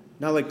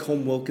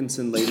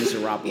Wilkinson, Les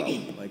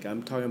Miserables. Like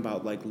I'm talking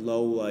about like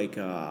low, like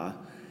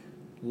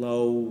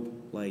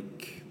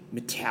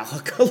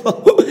Metallica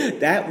low.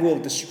 That will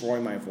destroy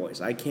my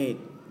voice. I can't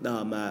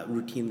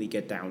routinely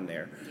get down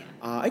there. Yeah.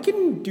 I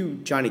can do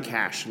Johnny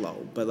Cash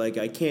low, but like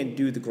I can't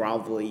do the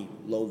grovelly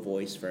low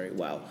voice very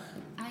well.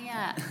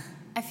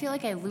 I feel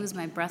like I lose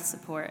my breath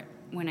support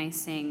when I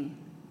sing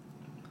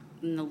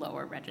in the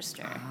lower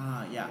register.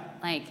 Yeah.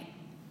 Like,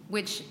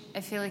 which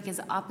I feel like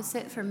is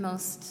opposite for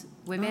most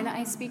women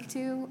I speak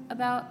to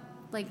about,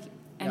 like,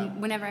 and Yeah.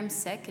 whenever I'm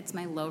sick, it's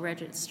my low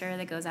register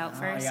that goes out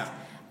first. Yeah.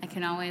 I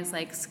can always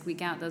like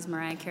squeak out those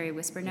Mariah Carey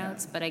whisper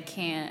notes, but I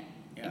can't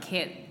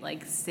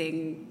like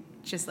sing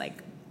just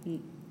like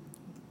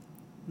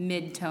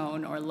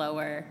mid-tone or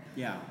lower.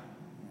 Yeah.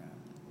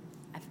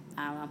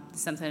 I don't know,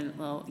 something a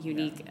little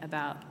unique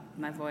about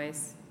my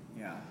voice.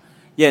 Yeah.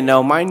 Yeah,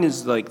 no, mine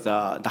is like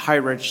the high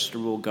register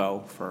will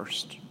go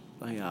first.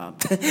 Like,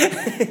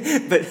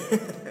 but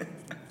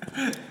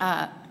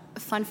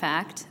Fun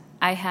fact,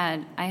 I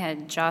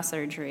had jaw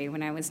surgery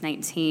when I was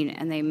 19,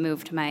 and they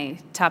moved my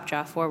top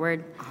jaw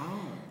forward.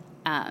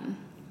 And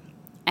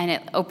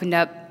it opened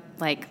up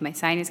like my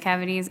sinus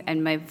cavities,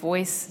 and my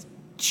voice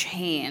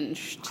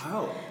changed.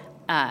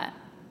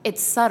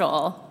 It's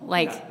subtle,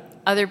 like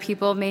other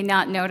people may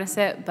not notice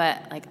it,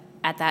 but like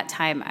at that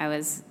time I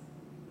was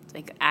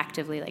like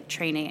actively like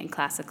training and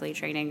classically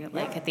training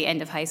like at the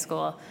end of high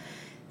school,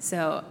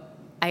 so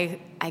I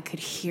could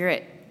hear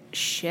it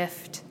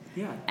shift.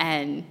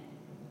 And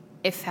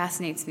it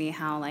fascinates me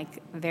how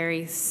like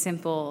very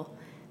simple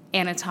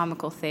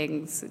anatomical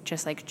things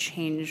just like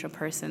change a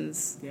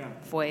person's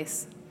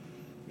voice.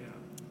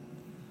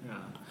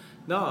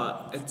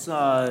 No, it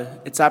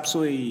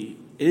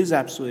is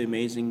absolutely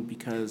amazing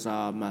because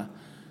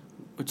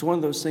it's one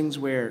of those things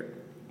where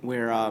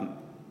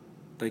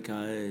like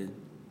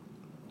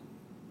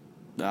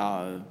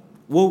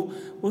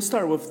we'll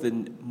start with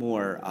the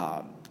more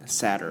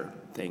sadder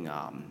thing,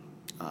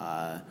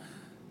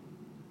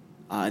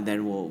 and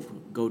then we'll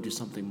go to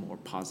something more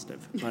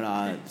positive. But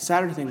the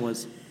sadder thing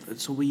was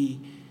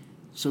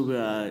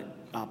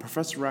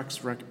Professor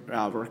Rex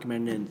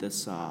recommended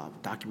this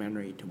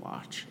documentary to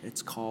watch.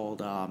 It's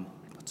called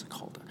what's it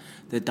called?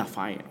 The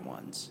Defiant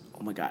Ones.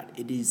 Oh my God,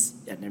 it is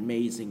an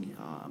amazing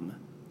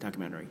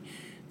documentary.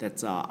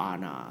 That's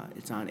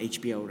it's on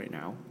HBO right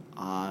now,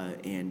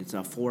 and it's a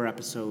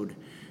 4-episode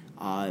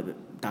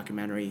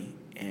documentary,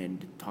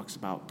 and it talks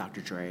about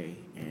Dr. Dre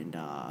and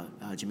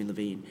Jimmy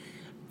Levine,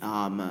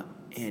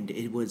 and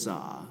it was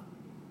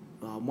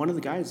one of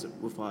the guys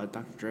with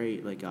Dr. Dre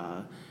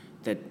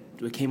that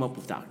came up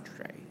with Dr.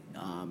 Dre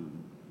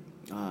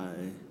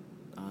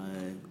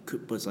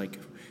was like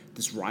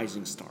this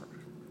rising star,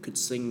 could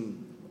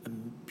sing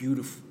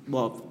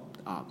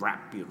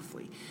rap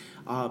beautifully.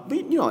 But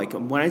you know, like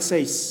when I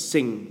say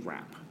sing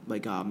rap,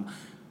 like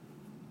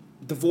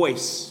the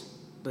voice,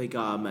 like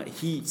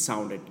he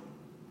sounded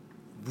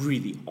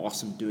really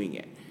awesome doing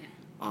it.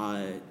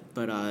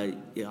 But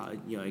you know,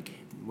 like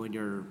when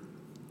you're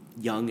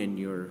young and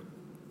you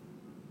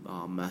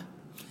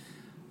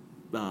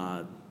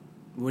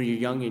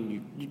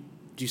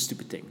do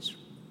stupid things,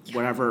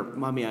 whatever.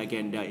 Mommy,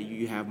 again,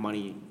 you have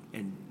money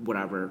and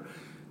whatever.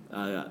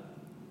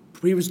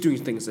 He was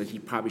doing things that he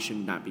probably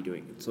should not be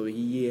doing. So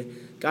he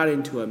got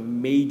into a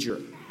major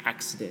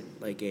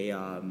accident, like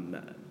I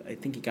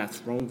think he got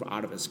thrown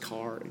out of his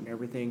car and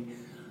everything,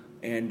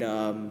 and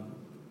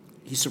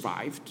he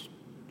survived,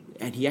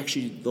 and he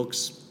actually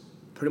looks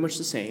pretty much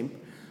the same,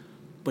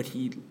 but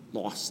he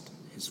lost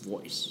his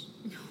voice.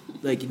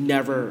 Like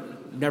never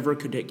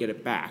could get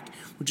it back,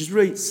 which is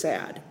really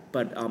sad.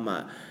 But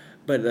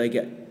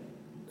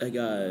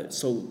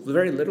so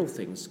very little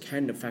things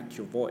can affect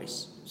your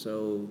voice.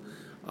 So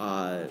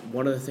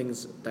one of the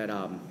things that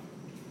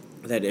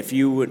that if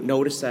you would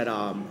notice that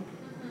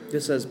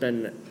this has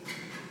been,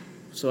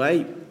 so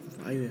I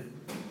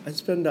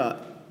spend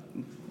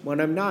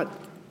when I'm not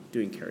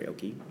doing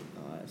karaoke,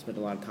 I spend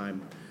a lot of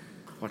time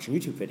watching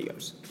YouTube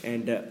videos,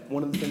 and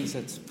one of the things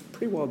that's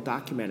pretty well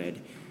documented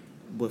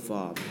with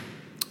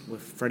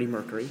Freddie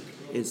Mercury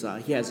is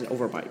he has an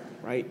overbite,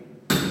 right?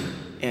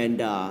 And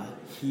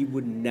he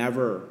would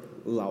never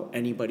allow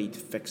anybody to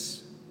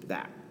fix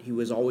that. He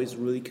was always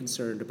really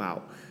concerned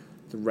about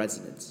the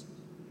resonance.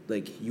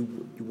 Like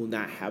you will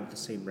not have the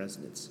same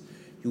resonance.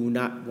 You will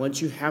not,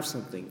 once you have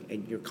something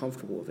and you're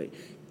comfortable with it,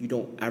 you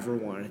don't ever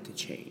want it to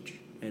change.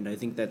 And I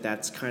think that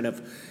that's kind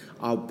of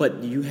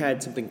but you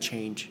had something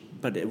change,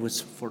 but it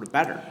was for the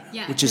better,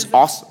 Yeah, which is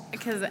awesome.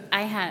 Because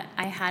I had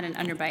an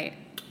underbite,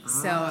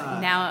 so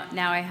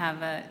now I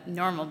have a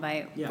normal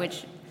bite, Yeah.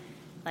 which,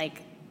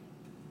 like,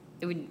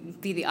 it would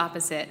be the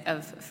opposite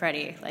of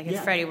Freddie. Like if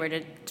Yeah. Freddie were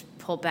to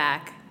pull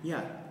back,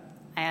 Yeah.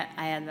 I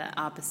had the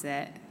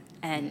opposite,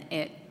 and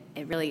it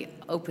really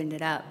opened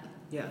it up.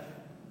 Yeah.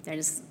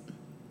 There's,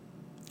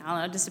 I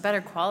don't know, just a better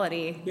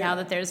quality Yeah. now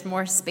that there's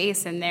more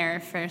space in there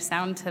for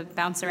sound to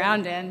bounce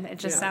around in. It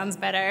just Yeah. sounds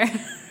better.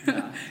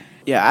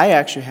 Yeah, I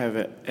actually have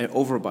an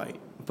overbite,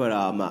 but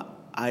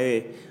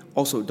I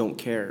also don't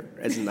care.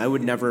 As in, I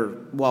would never.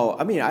 Well,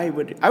 I mean, I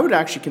would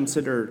actually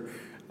consider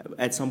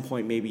at some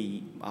point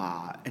maybe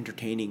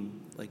entertaining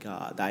like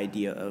the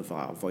idea of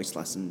voice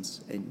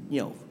lessons and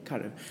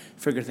kind of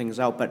figure things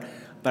out. But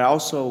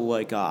also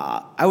like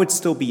I would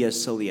still be as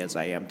silly as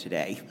I am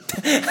today.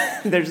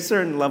 There's a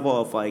certain level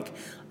of like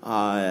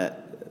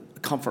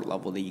comfort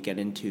level that you get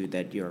into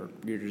that you're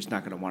just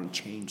not going to want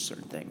to change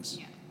certain things.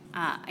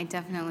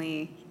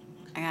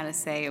 I gotta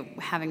say,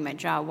 having my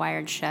jaw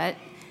wired shut,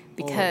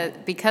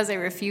 because I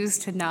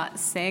refused to not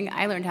sing,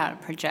 I learned how to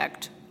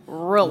project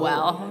real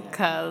well,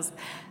 because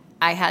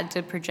I had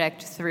to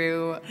project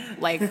through,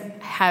 like,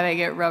 having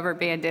it rubber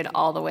banded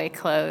all the way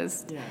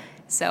closed. Yeah.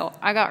 So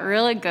I got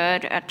really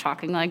good at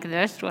talking like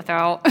this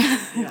without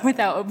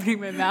without opening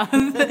my mouth.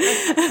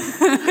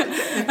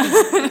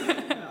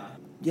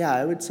 Yeah,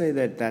 I would say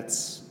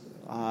that's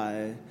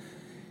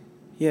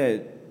yeah,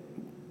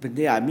 but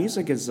yeah,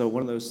 music is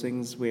one of those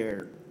things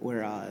where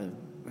I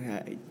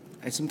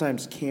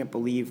sometimes can't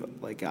believe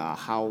like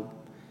how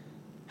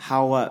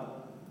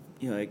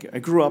like I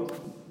grew up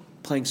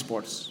playing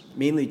sports,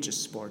 mainly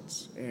just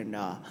sports, and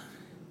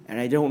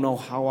I don't know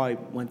how I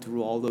went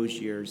through all those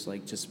years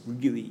like just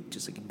really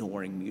just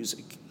ignoring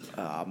music.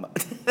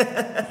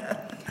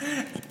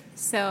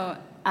 So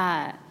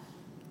I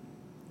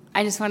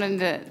just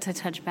wanted to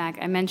touch back.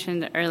 I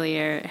mentioned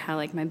earlier how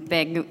like my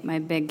big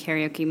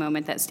karaoke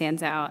moment that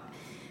stands out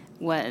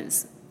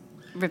was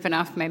ripping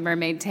off my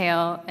mermaid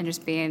tail and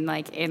just being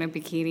like in a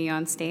bikini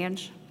on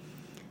stage.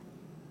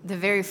 The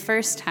very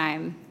first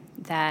time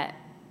that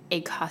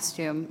a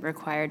costume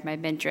required my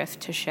midriff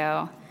to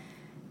show,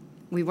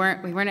 we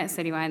weren't at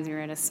City Wines, we were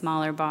at a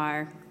smaller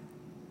bar,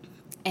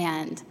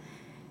 and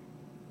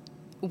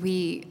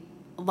we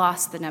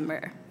lost the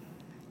number.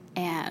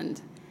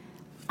 And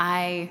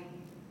I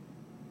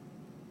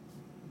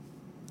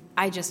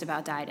just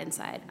about died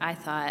inside. I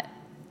thought,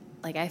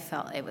 like, I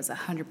felt it was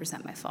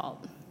 100% my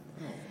fault.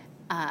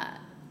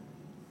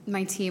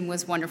 My team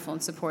was wonderful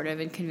and supportive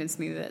and convinced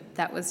me that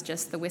that was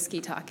just the whiskey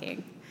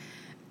talking.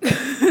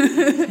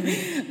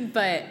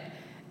 But,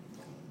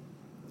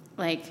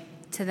 like,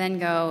 to then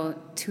go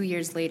 2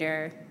 years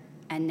later,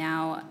 and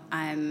now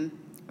I'm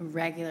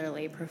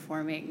regularly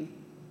performing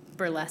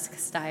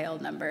burlesque-style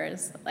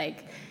numbers.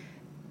 Like,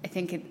 I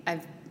think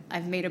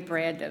I've made a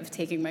brand of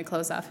taking my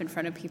clothes off in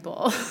front of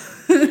people.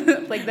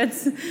 Like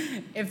that's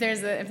if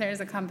there's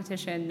a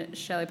competition,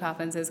 Shelly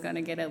Poppins is going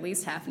to get at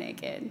least half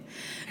naked.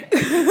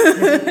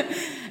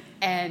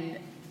 And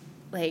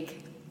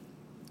like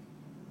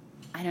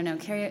I don't know,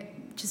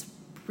 just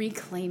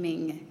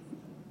reclaiming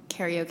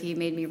karaoke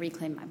made me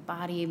reclaim my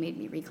body, made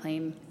me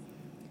reclaim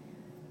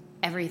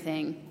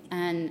everything.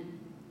 And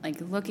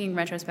like looking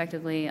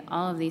retrospectively,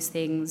 all of these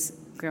things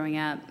growing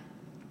up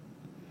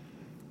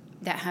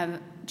that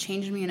have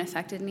changed me and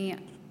affected me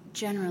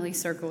generally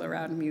circle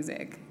around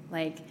music.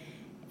 Like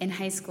in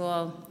high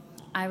school,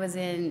 I was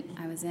in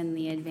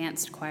the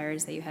advanced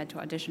choirs that you had to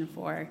audition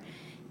for,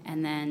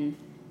 and then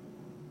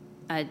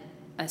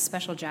a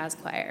special jazz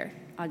choir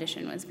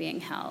audition was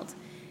being held.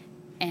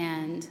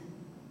 And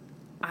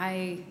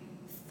I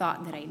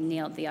thought that I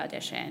nailed the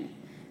audition.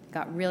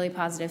 Got really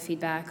positive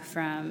feedback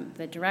from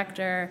the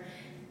director.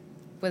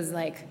 Was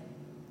like,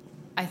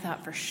 I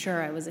thought for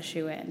sure I was a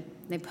shoo-in.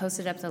 They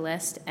posted up the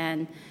list,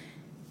 and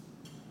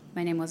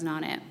my name wasn't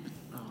on it.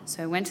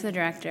 So I went to the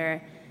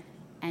director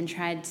and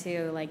tried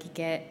to like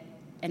get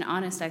an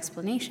honest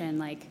explanation,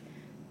 like,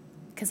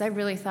 because I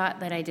really thought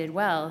that I did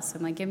well. So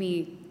I'm like, give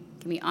me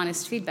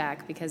honest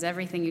feedback, because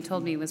everything you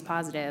told me was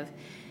positive.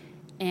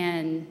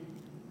 And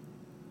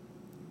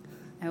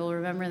I will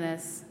remember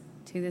this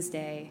to this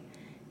day.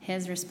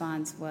 His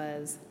response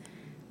was,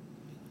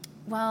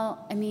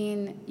 well, I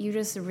mean, you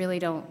just really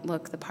don't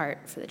look the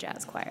part for the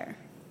jazz choir.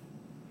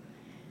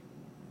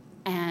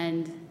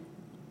 And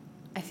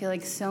I feel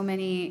like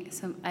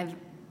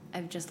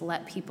I've just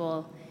let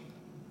people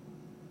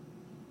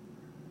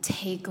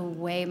take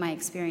away my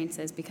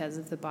experiences because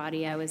of the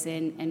body I was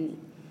in, and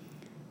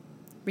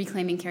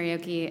reclaiming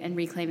karaoke and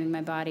reclaiming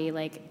my body.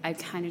 Like I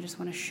kind of just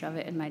want to shove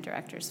it in my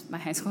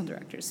high school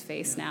director's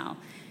face now,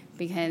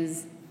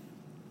 because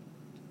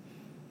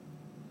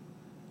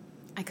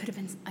I could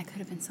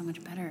have been so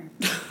much better.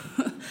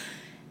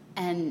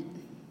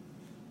 And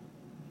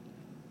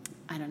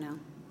I don't know.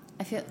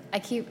 I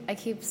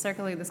keep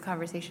circling this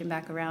conversation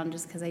back around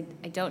just because I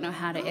don't know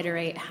how to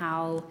iterate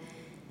how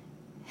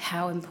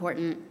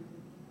important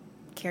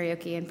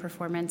karaoke and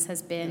performance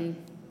has been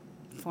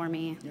for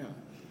me. Yeah.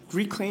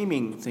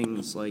 reclaiming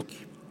things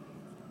like,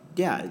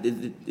 yeah,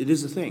 it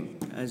is a thing.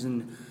 As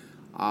in,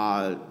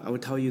 I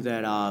would tell you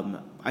that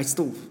I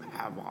still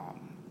have,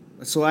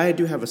 so I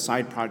do have a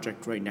side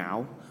project right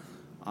now.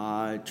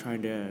 I'm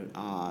trying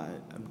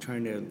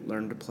to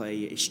learn to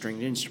play a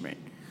stringed instrument.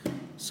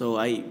 So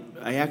I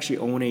actually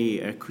own a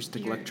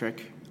acoustic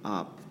electric.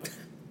 I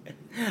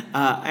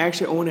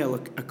actually own an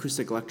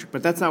acoustic electric,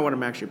 but that's not what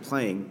I'm actually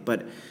playing.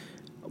 But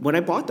when I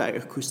bought that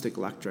acoustic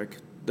electric,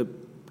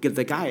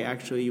 the guy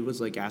actually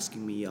was like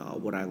asking me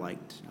what I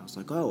liked. I was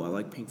like, oh, I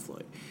like Pink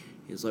Floyd.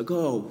 He's like,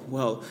 oh,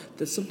 well,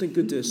 that's something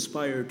good to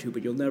aspire to,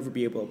 but you'll never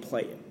be able to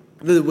play it.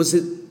 Was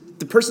it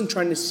the person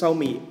trying to sell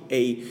me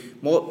a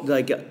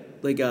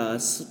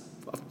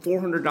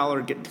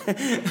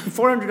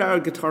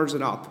 $400 guitars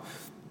and up,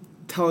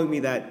 telling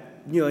me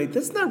that, like,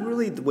 that's not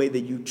really the way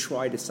that you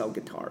try to sell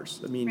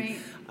guitars. I mean,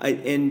 Right.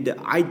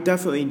 I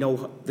definitely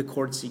know the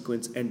chord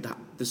sequence and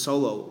the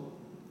solo,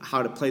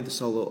 how to play the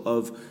solo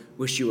of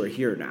 "Wish You Were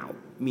Here Now."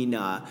 I mean,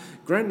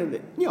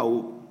 granted,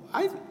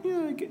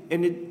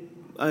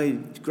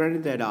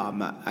 granted that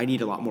I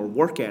need a lot more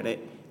work at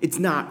it. It's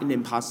not an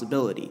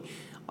impossibility,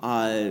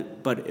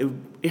 but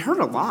it hurt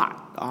a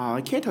lot.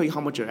 I can't tell you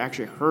how much it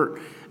actually hurt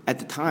at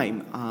the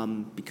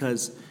time,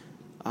 because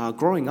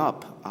growing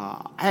up,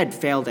 I had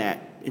failed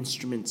at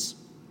instruments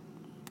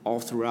all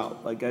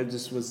throughout. Like, I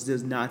just was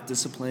just not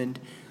disciplined.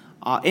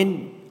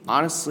 And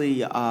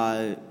honestly,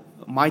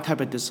 my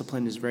type of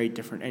discipline is very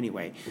different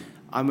anyway.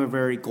 I'm a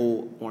very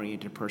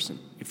goal-oriented person.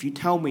 If you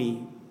tell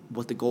me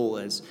what the goal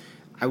is,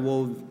 I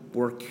will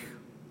work,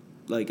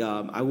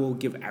 I will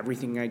give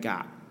everything I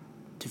got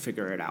to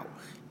figure it out,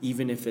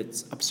 even if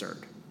it's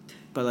absurd.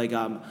 But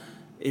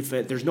if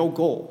there's no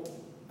goal,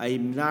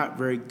 I'm not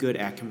very good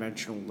at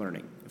conventional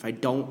learning. If I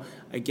don't,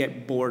 I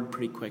get bored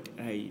pretty quick,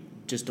 and I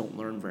just don't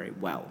learn very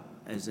well.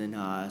 As in,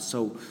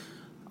 failed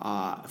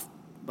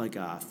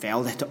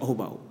at the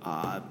oboe,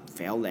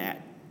 failed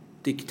at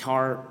the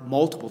guitar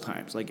multiple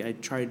times. Like, I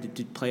tried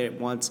to play it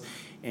once,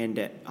 and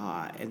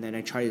then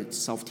I tried to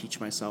self-teach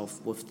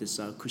myself with this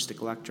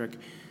acoustic electric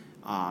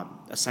a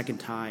second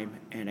time.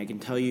 And I can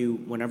tell you,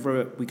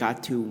 whenever we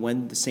got to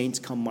 "When the Saints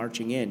Come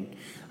Marching In,"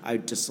 I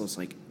just was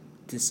like,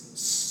 this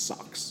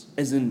sucks.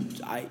 As in,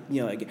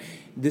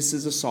 this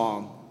is a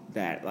song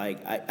that,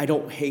 I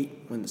don't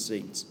hate "When the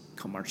Saints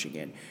Come Marching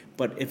In,"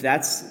 but if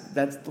that's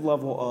the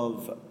level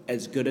of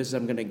as good as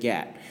I'm gonna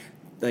get,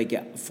 it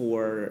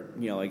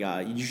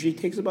usually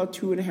takes about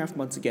 2.5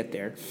 months to get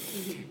there.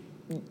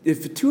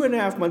 If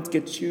 2.5 months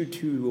gets you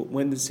to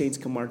 "When the Saints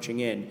Come Marching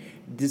In,"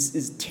 this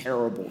is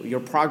terrible. Your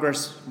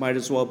progress might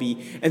as well be.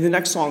 And the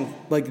next song,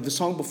 the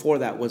song before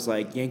that, was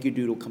like "Yankee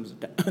Doodle Comes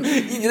Down."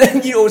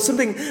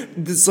 Something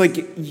that's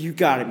like, you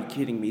gotta be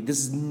kidding me. This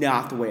is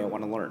not the way I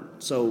want to learn.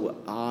 So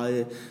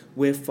I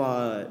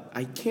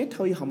can't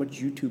tell you how much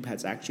YouTube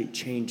has actually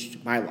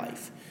changed my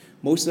life.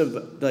 Most of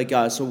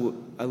so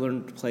I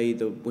learned to play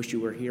the "Wish You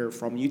Were Here"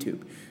 from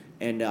YouTube.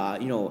 And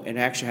and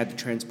I actually had to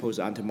transpose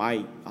it onto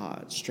my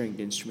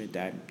stringed instrument.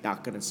 That I'm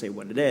not gonna say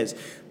what it is,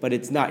 but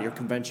it's not your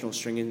conventional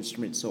stringed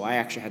instrument. So I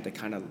actually had to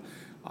kind of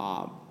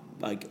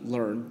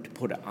learn to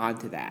put it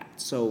onto that.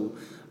 So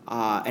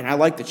and I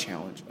like the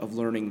challenge of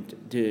learning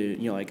to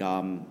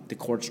the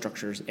chord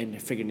structures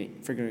and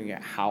figuring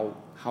out how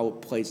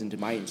it plays into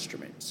my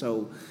instrument.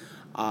 So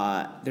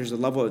there's a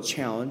level of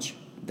challenge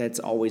that's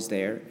always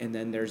there, and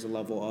then there's a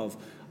level of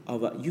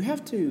you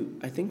have to.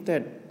 I think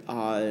that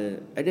I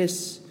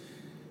just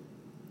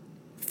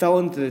fell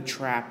into the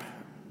trap.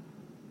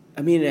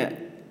 I mean,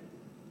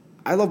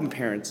 I love my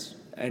parents,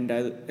 and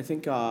I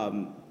think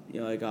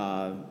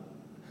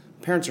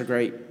parents are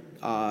great,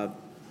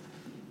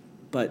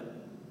 but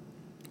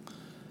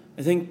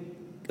I think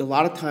a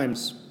lot of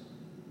times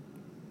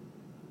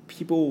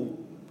people,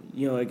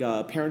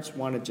 parents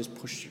want to just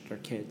push their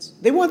kids.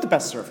 They want the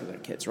best stuff for their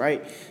kids,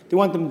 right? They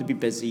want them to be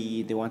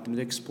busy. They want them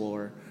to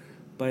explore.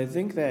 But I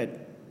think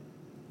that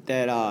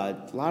a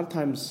lot of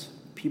times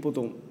people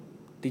don't.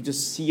 They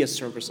just see a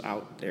service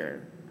out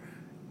there,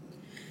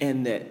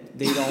 and that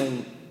they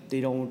don't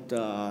they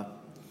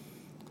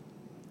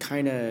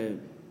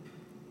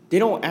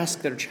don't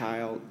ask their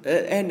child.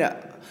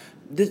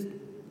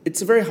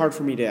 It's very hard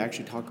for me to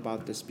actually talk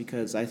about this,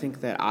 because I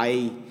think that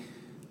I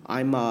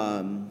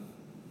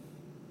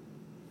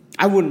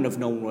wouldn't have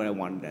known what I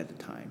wanted at the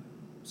time.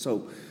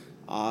 So,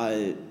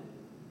 I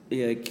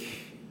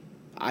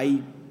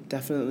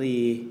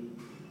definitely,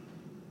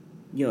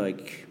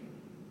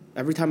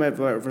 every time I've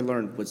ever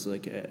learned was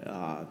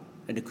an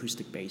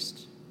acoustic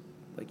based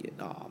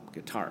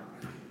guitar.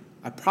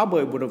 I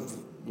probably would have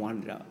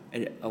wanted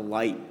a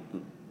light,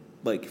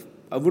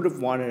 I would have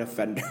wanted a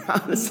Fender,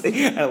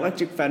 honestly, an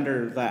electric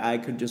Fender that I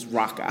could just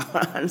rock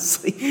out,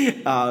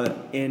 honestly.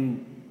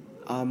 And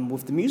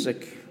with the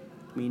music,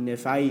 I mean,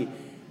 if I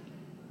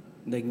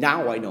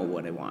now I know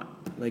what I want.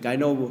 I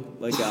know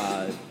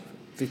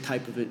the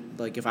type of it.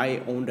 If I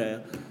owned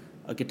a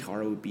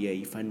guitar, it would be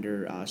a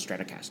Fender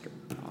Stratocaster.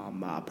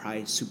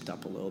 Probably souped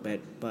up a little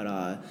bit, but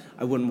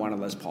I wouldn't want a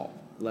Les Paul.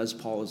 Les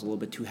Paul is a little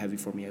bit too heavy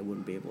for me. I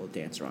wouldn't be able to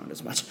dance around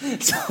as much.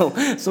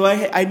 So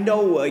I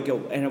know like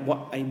and I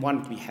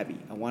want it to be heavy.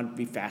 I want it to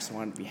be fast. I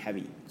want it to be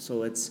heavy.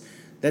 So that's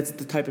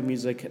the type of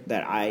music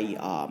that I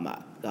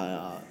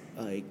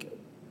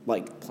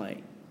like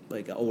playing,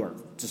 like or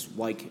just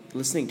like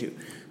listening to.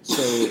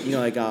 So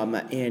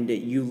and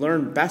you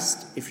learn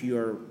best if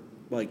you're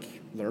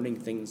like learning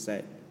things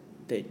that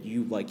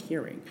you like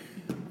hearing.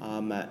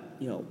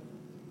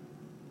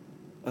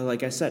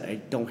 Like I said, I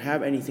don't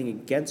have anything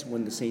against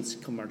When the Saints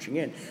Come Marching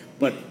In,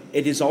 but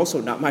it is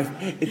also not my.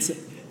 It's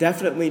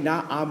definitely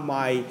not on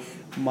my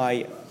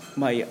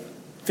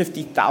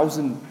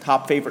 50,000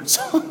 top favorite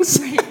songs.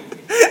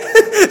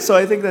 So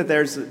I think that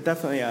there's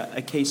definitely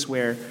a case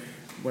where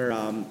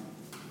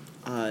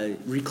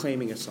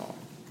reclaiming a song,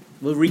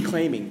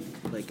 reclaiming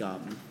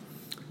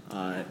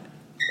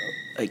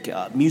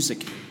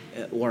music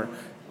or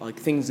like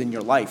things in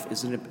your life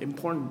is an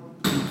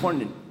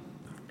important.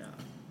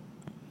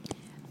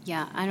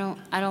 Yeah, I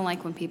don't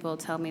like when people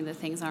tell me that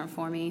things aren't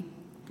for me.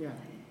 Yeah.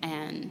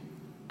 And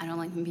I don't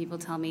like when people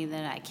tell me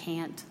that I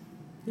can't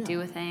do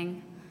a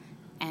thing.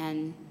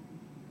 And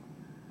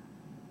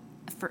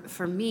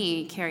for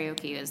me,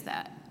 karaoke was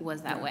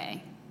that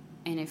way.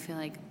 And I feel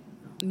like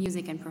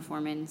music and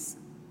performance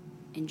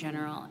in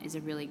general is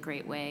a really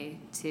great way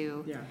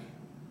to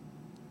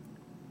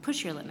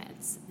push your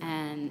limits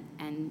and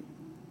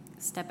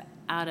step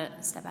out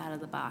of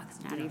the box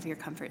and out of your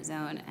comfort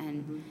zone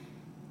and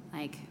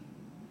like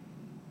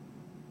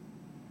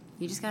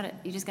you just gotta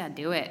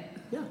do it.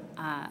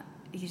 Yeah.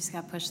 You just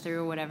gotta push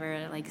through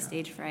whatever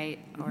stage fright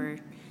or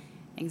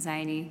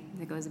anxiety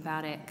that goes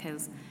about it.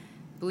 Because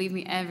believe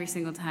me, every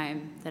single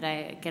time that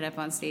I get up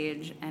on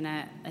stage, and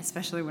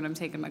especially when I'm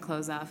taking my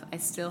clothes off, I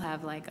still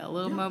have a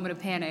little moment of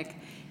panic.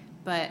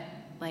 But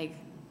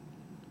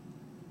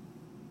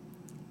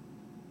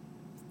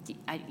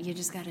you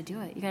just gotta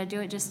do it. You gotta do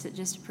it just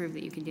to prove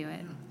that you can do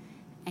it.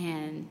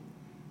 And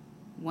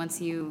once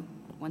you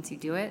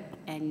do it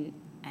and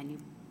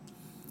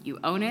you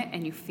own it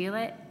and you feel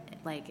it,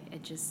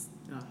 it just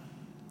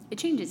it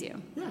changes you.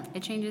 Yeah.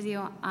 It changes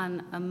you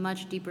on a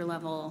much deeper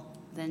level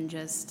than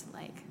just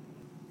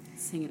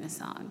singing a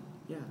song.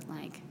 Yeah.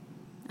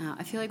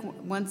 I feel like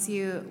once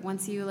you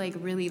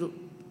really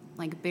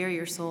bare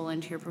your soul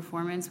into your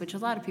performance, which a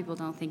lot of people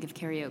don't think of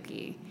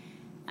karaoke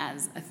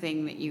as a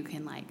thing that you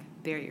can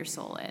bare your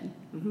soul in.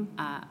 Mm-hmm.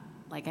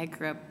 I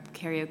grew up,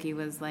 karaoke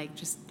was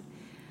just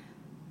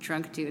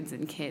drunk dudes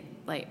and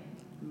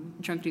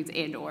drunk dudes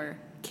and or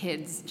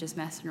kids just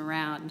messing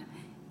around,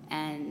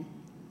 and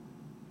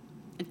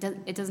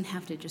it doesn't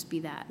have to just be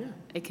that. Yeah.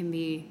 It can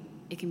be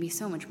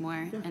so much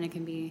more, and it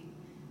can be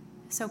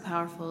so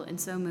powerful and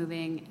so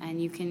moving,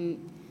 and you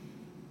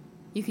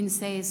can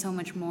say so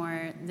much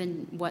more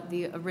than what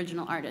the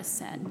original artist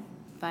said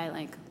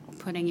by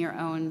putting your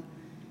own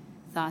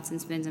thoughts and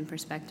spins and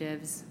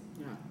perspectives.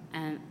 Yeah.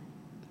 And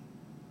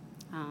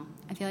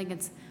I feel like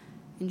it's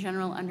in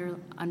general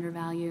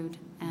undervalued,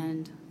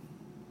 and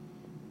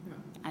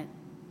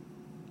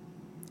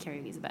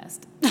karaoke's the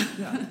best.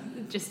 Yeah.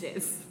 It just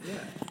is.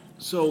 Yeah.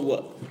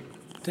 So,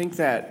 I think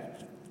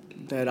that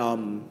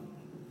the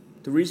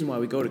reason why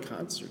we go to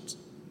concerts,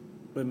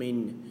 I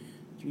mean,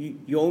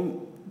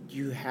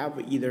 you have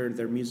either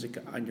their music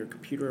on your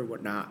computer or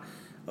whatnot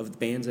of the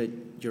bands that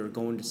you're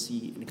going to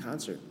see in a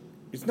concert.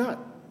 It's not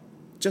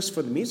just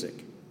for the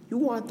music. You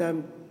want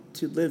them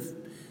to live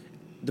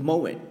the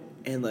moment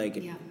and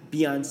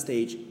be on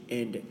stage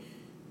and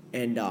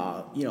you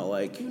want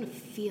to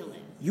feel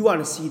it. You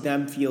want to see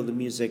them feel the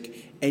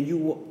music,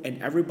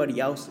 and everybody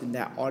else in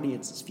that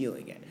audience is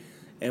feeling it.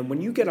 And when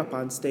you get up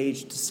on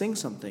stage to sing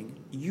something,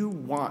 you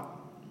want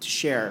to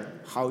share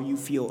how you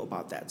feel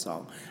about that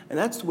song, and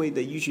that's the way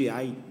that usually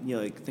I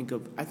think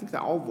of. I think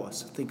that all of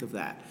us think of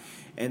that,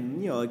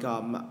 and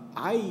I'm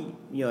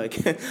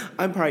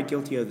probably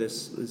guilty of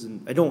this.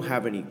 I don't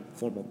have any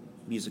formal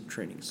music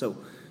training, so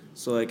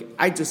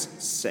I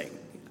just sing.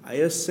 I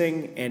just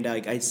sing, and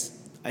I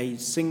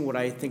sing what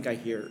I think I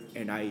hear,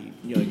 and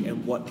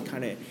and what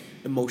kind of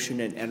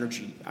emotion and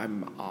energy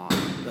I'm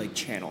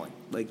channeling,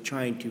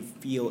 trying to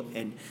feel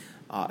and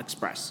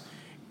express,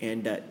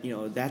 and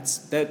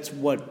that's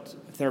what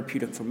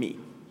therapeutic for me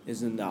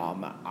is. And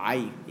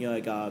I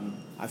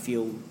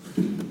feel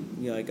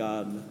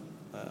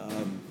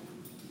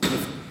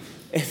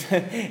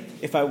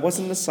if I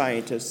wasn't a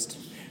scientist,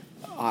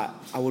 I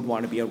would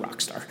want to be a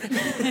rock star.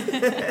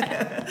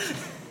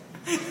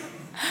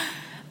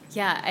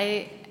 Yeah,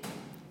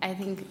 I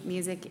think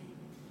music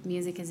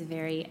is a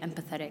very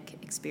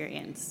empathetic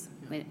experience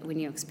when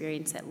you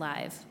experience it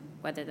live,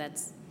 whether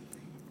that's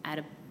at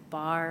a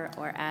bar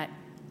or at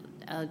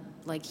a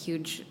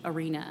huge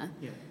arena.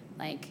 Yeah.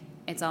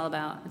 It's all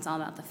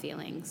about the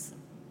feelings.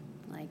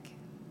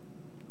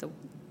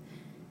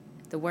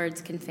 The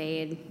words can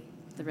fade,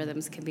 the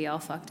rhythms can be all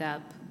fucked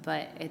up,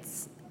 but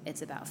it's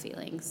about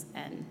feelings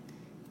and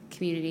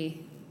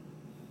community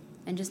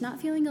and just not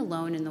feeling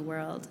alone in the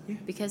world. Yeah.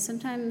 Because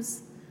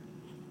sometimes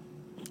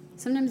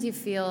you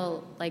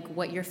feel like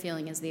what you're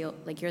feeling is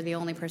you're the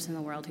only person in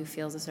the world who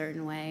feels a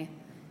certain way,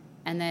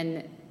 and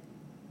then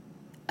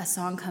a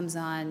song comes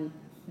on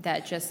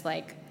that just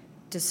like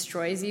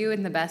destroys you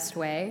in the best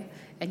way,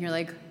 and you're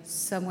like,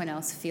 someone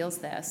else feels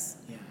this.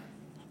 Yeah.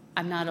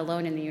 I'm not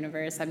alone in the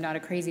universe. I'm not a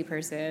crazy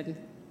person.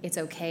 It's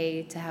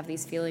okay to have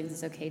these feelings.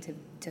 It's okay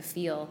to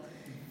feel.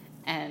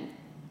 And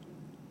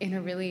in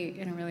a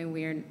really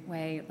weird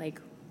way,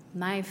 like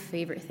my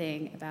favorite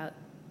thing about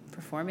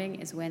performing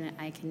is when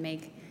I can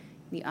make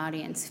the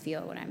audience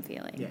feel what I'm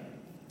feeling.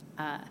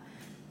 Yeah.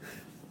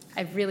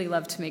 I really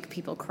love to make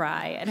people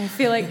cry, and I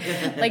feel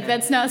like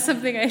that's not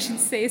something I should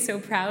say so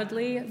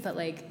proudly, but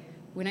like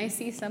when I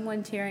see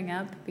someone tearing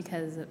up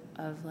because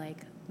of like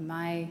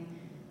my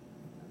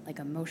like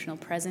emotional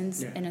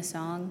presence in a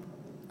song,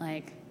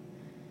 like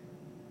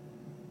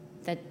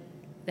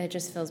that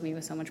just fills me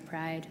with so much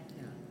pride.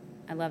 Yeah.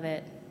 I love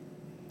it.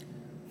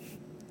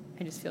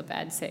 I just feel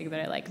bad saying that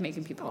I like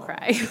making people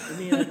cry. I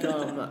mean, like,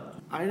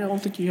 I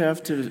don't think you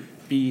have to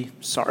be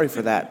sorry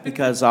for that,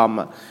 because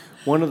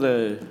one of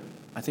the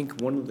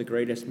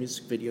greatest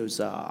music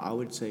videos I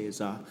would say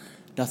is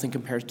 "Nothing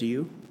Compares to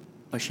You"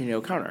 by Sinead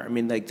O'Connor. I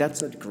mean, like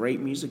that's a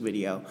great music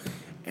video,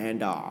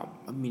 and I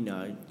mean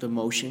the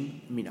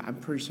emotion. I mean, I'm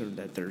pretty sure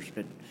that there's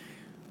been.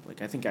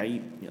 Like I think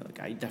I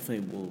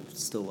definitely will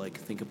still like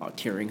think about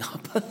tearing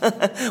up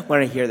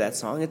when I hear that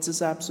song. It's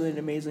just absolutely an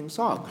amazing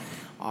song.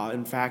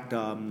 In fact,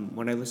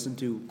 when I listen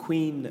to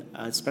Queen,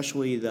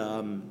 especially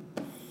the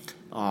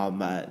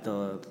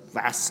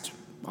last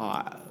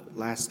the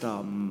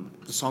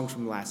songs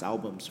from the last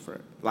album,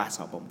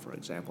 for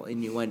example,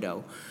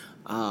 Innuendo,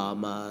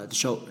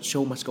 the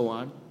show must go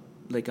on.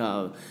 Like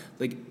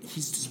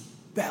he's just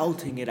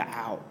belting it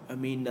out. I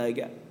mean, like,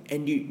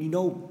 and you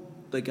know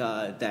like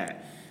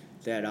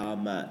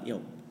that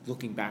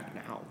looking back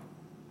now,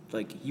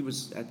 like he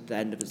was at the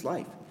end of his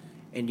life,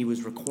 and he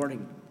was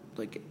recording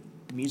like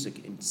the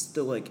music, and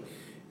still like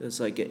it's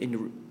like in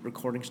the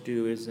recording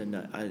studios and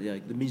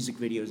like the music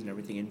videos and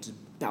everything, and just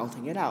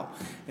belting it out.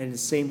 And the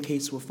same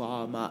case with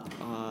the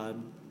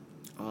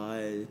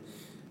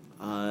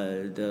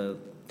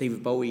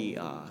David Bowie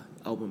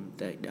album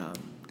that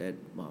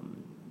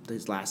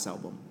his last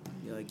album.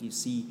 You know, like you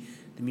see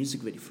the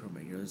music video from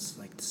it, it's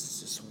like this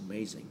is just so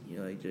amazing. You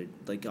know,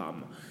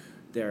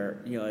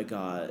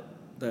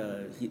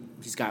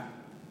 he's got.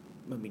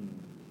 I mean,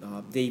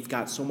 they've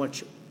got so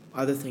much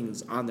other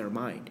things on their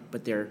mind,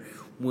 but they're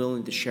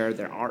willing to share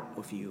their art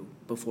with you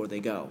before they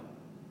go.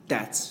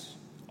 That's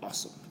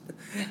awesome.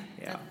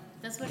 Yeah.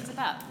 That's what it's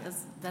about.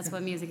 That's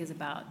what music is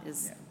about.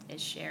 Is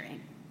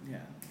sharing. Yeah.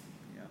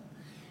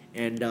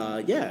 And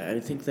I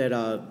think that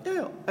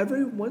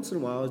every once in a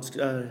while it's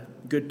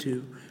good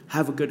to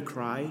have a good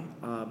cry.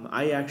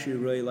 I actually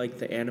really like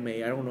the anime.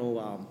 I don't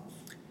know.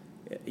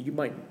 You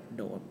might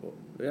know.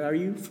 Are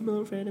you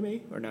familiar with anime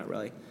or not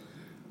really?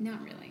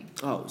 Not really.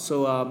 Oh,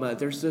 so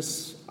there's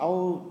this.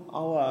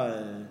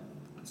 I'll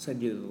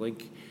send you the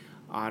link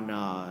on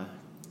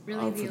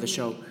for the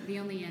show. The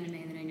only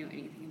anime that I know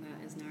anything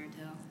about is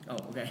Naruto. Oh,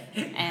 okay.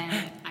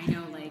 And I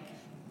know like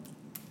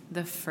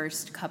the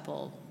first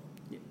couple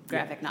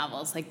graphic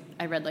novels. Like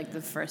I read like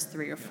the first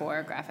 3 or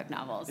 4 graphic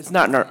novels. It's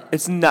not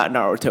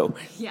Naruto.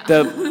 Yeah.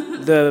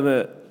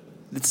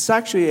 It's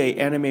actually an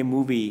anime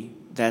movie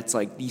that's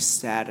like the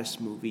saddest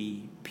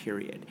movie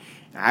period.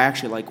 I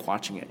actually like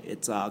watching it.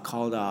 It's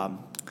called I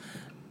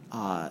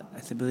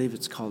believe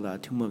it's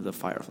called Tomb of the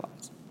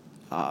Fireflies.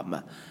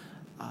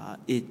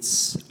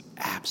 It's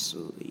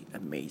absolutely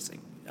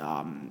amazing.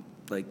 I'm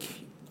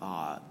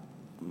gonna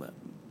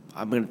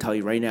tell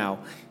you right now,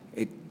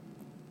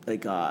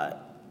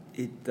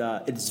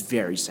 it's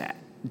very sad.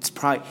 It's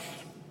probably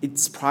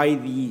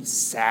the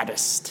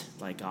saddest.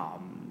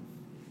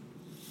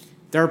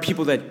 There are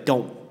people that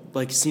don't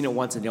like seen it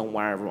once and don't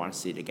ever want to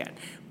see it again.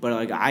 But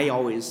like I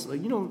always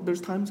there's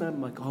times I'm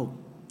like,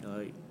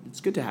 it's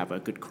good to have a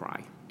good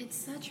cry. It's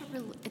such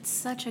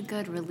a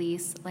good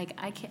release. Like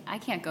I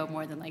can't go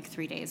more than like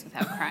 3 days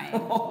without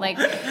crying. Like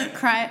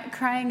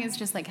crying is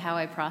just like how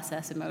I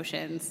process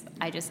emotions.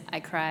 I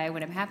cry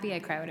when I'm happy. I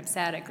cry when I'm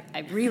sad. I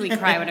really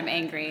cry when I'm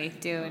angry,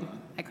 dude.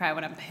 I cry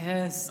when I'm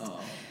pissed.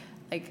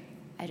 Like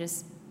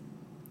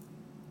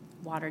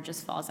water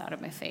just falls out of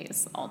my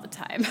face all the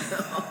time.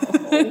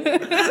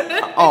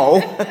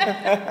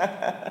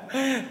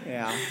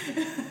 Yeah.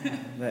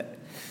 But,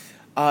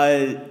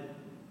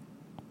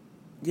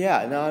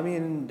 no, I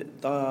mean,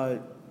 I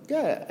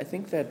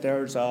think that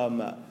there's,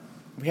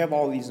 we have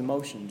all these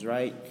emotions,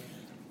 right?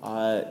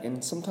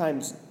 And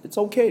sometimes it's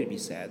okay to be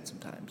sad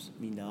sometimes.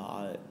 I mean,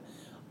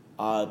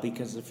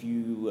 because if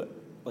you,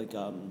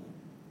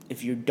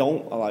 if you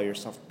don't allow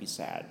yourself to be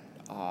sad,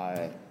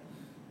 I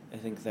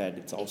think that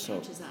it's also...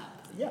 It catches up.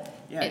 Yeah.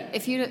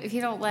 If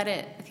you don't let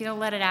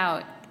it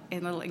out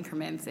in little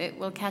increments, it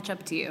will catch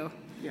up to you.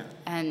 Yeah.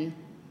 And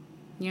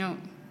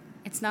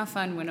it's not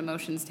fun when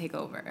emotions take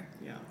over.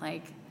 Yeah.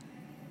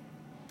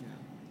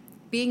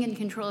 Being in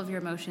control of your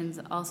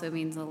emotions also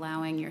means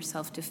allowing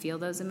yourself to feel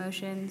those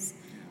emotions,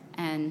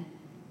 and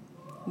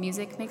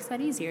music makes that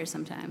easier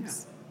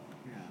sometimes.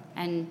 Yeah.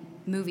 And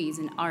movies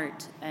and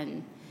art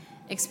and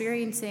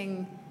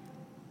experiencing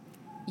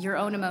your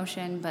own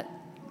emotion, but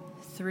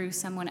through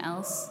someone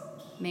else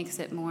makes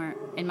it more,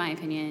 in my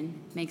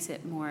opinion, makes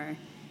it more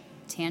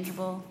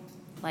tangible.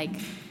 Like,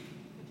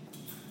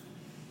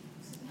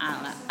 I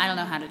don't know. I don't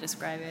know how to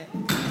describe it.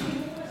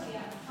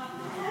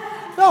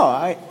 No,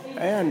 I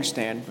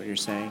understand what you're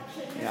saying.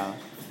 Yeah,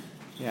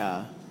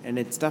 yeah, and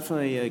it's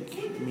definitely like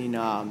I mean,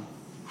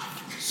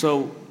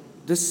 so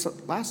this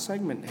last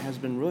segment has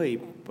been really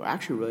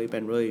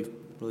been really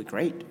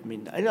great. I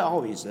mean, it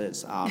always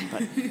is.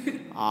 But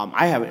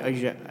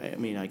I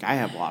mean, like I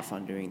have a lot of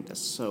fun doing this.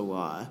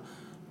 So,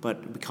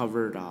 but we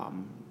covered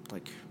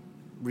like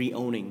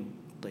re-owning,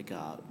 like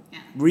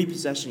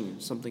repossessing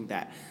something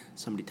that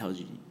somebody tells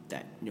you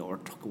that or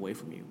took away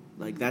from you.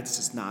 Like that's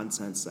just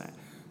nonsense that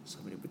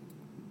somebody would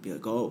be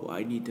like, oh,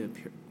 I need to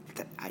appear.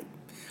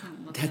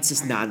 That's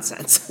just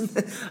nonsense.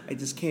 I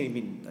just can't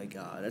even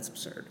that's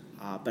absurd.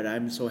 But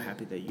I'm so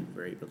happy that you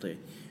were able to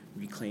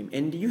reclaim,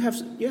 and you have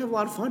a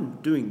lot of fun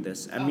doing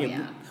this. I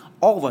mean,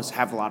 all of us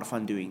have a lot of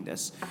fun doing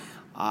this,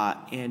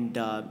 and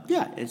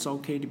it's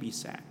okay to be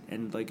sad.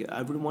 And like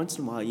every once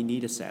in a while, you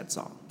need a sad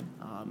song.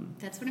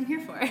 That's what I'm here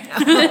for.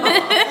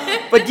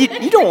 But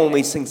you don't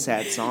only sing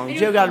sad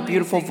songs. You've got a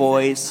beautiful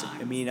voice.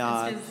 I mean,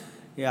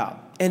 yeah.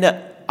 And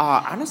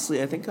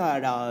honestly, I think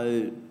that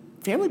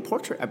Family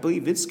Portrait, I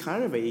believe it's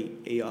kind of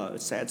a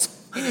sad song.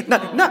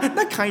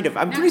 Not kind of.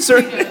 I'm pretty sure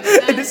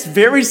it is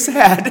very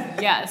sad.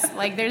 Yes,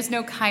 like there's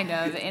no kind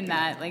of in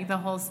that. Like the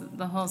whole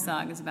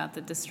song is about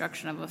the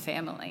destruction of a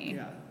family.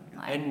 Yeah.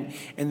 Like,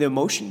 And the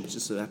emotion is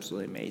just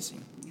absolutely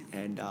amazing.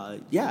 And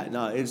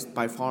it's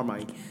by far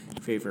my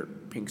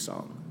favorite Pink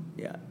song.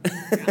 Yeah.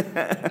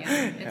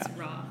 it's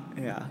raw.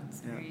 Yeah.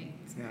 It's very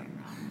raw.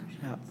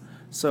 Yeah.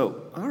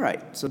 So, all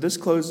right. So this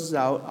closes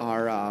out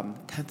our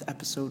 10th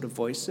episode of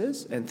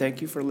Voices, and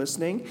thank you for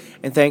listening,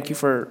 and thank you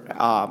for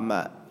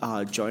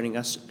joining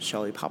us,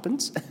 Shelly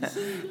Poppins,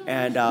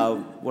 and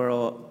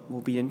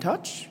we'll be in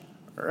touch.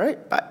 All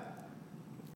right. Bye.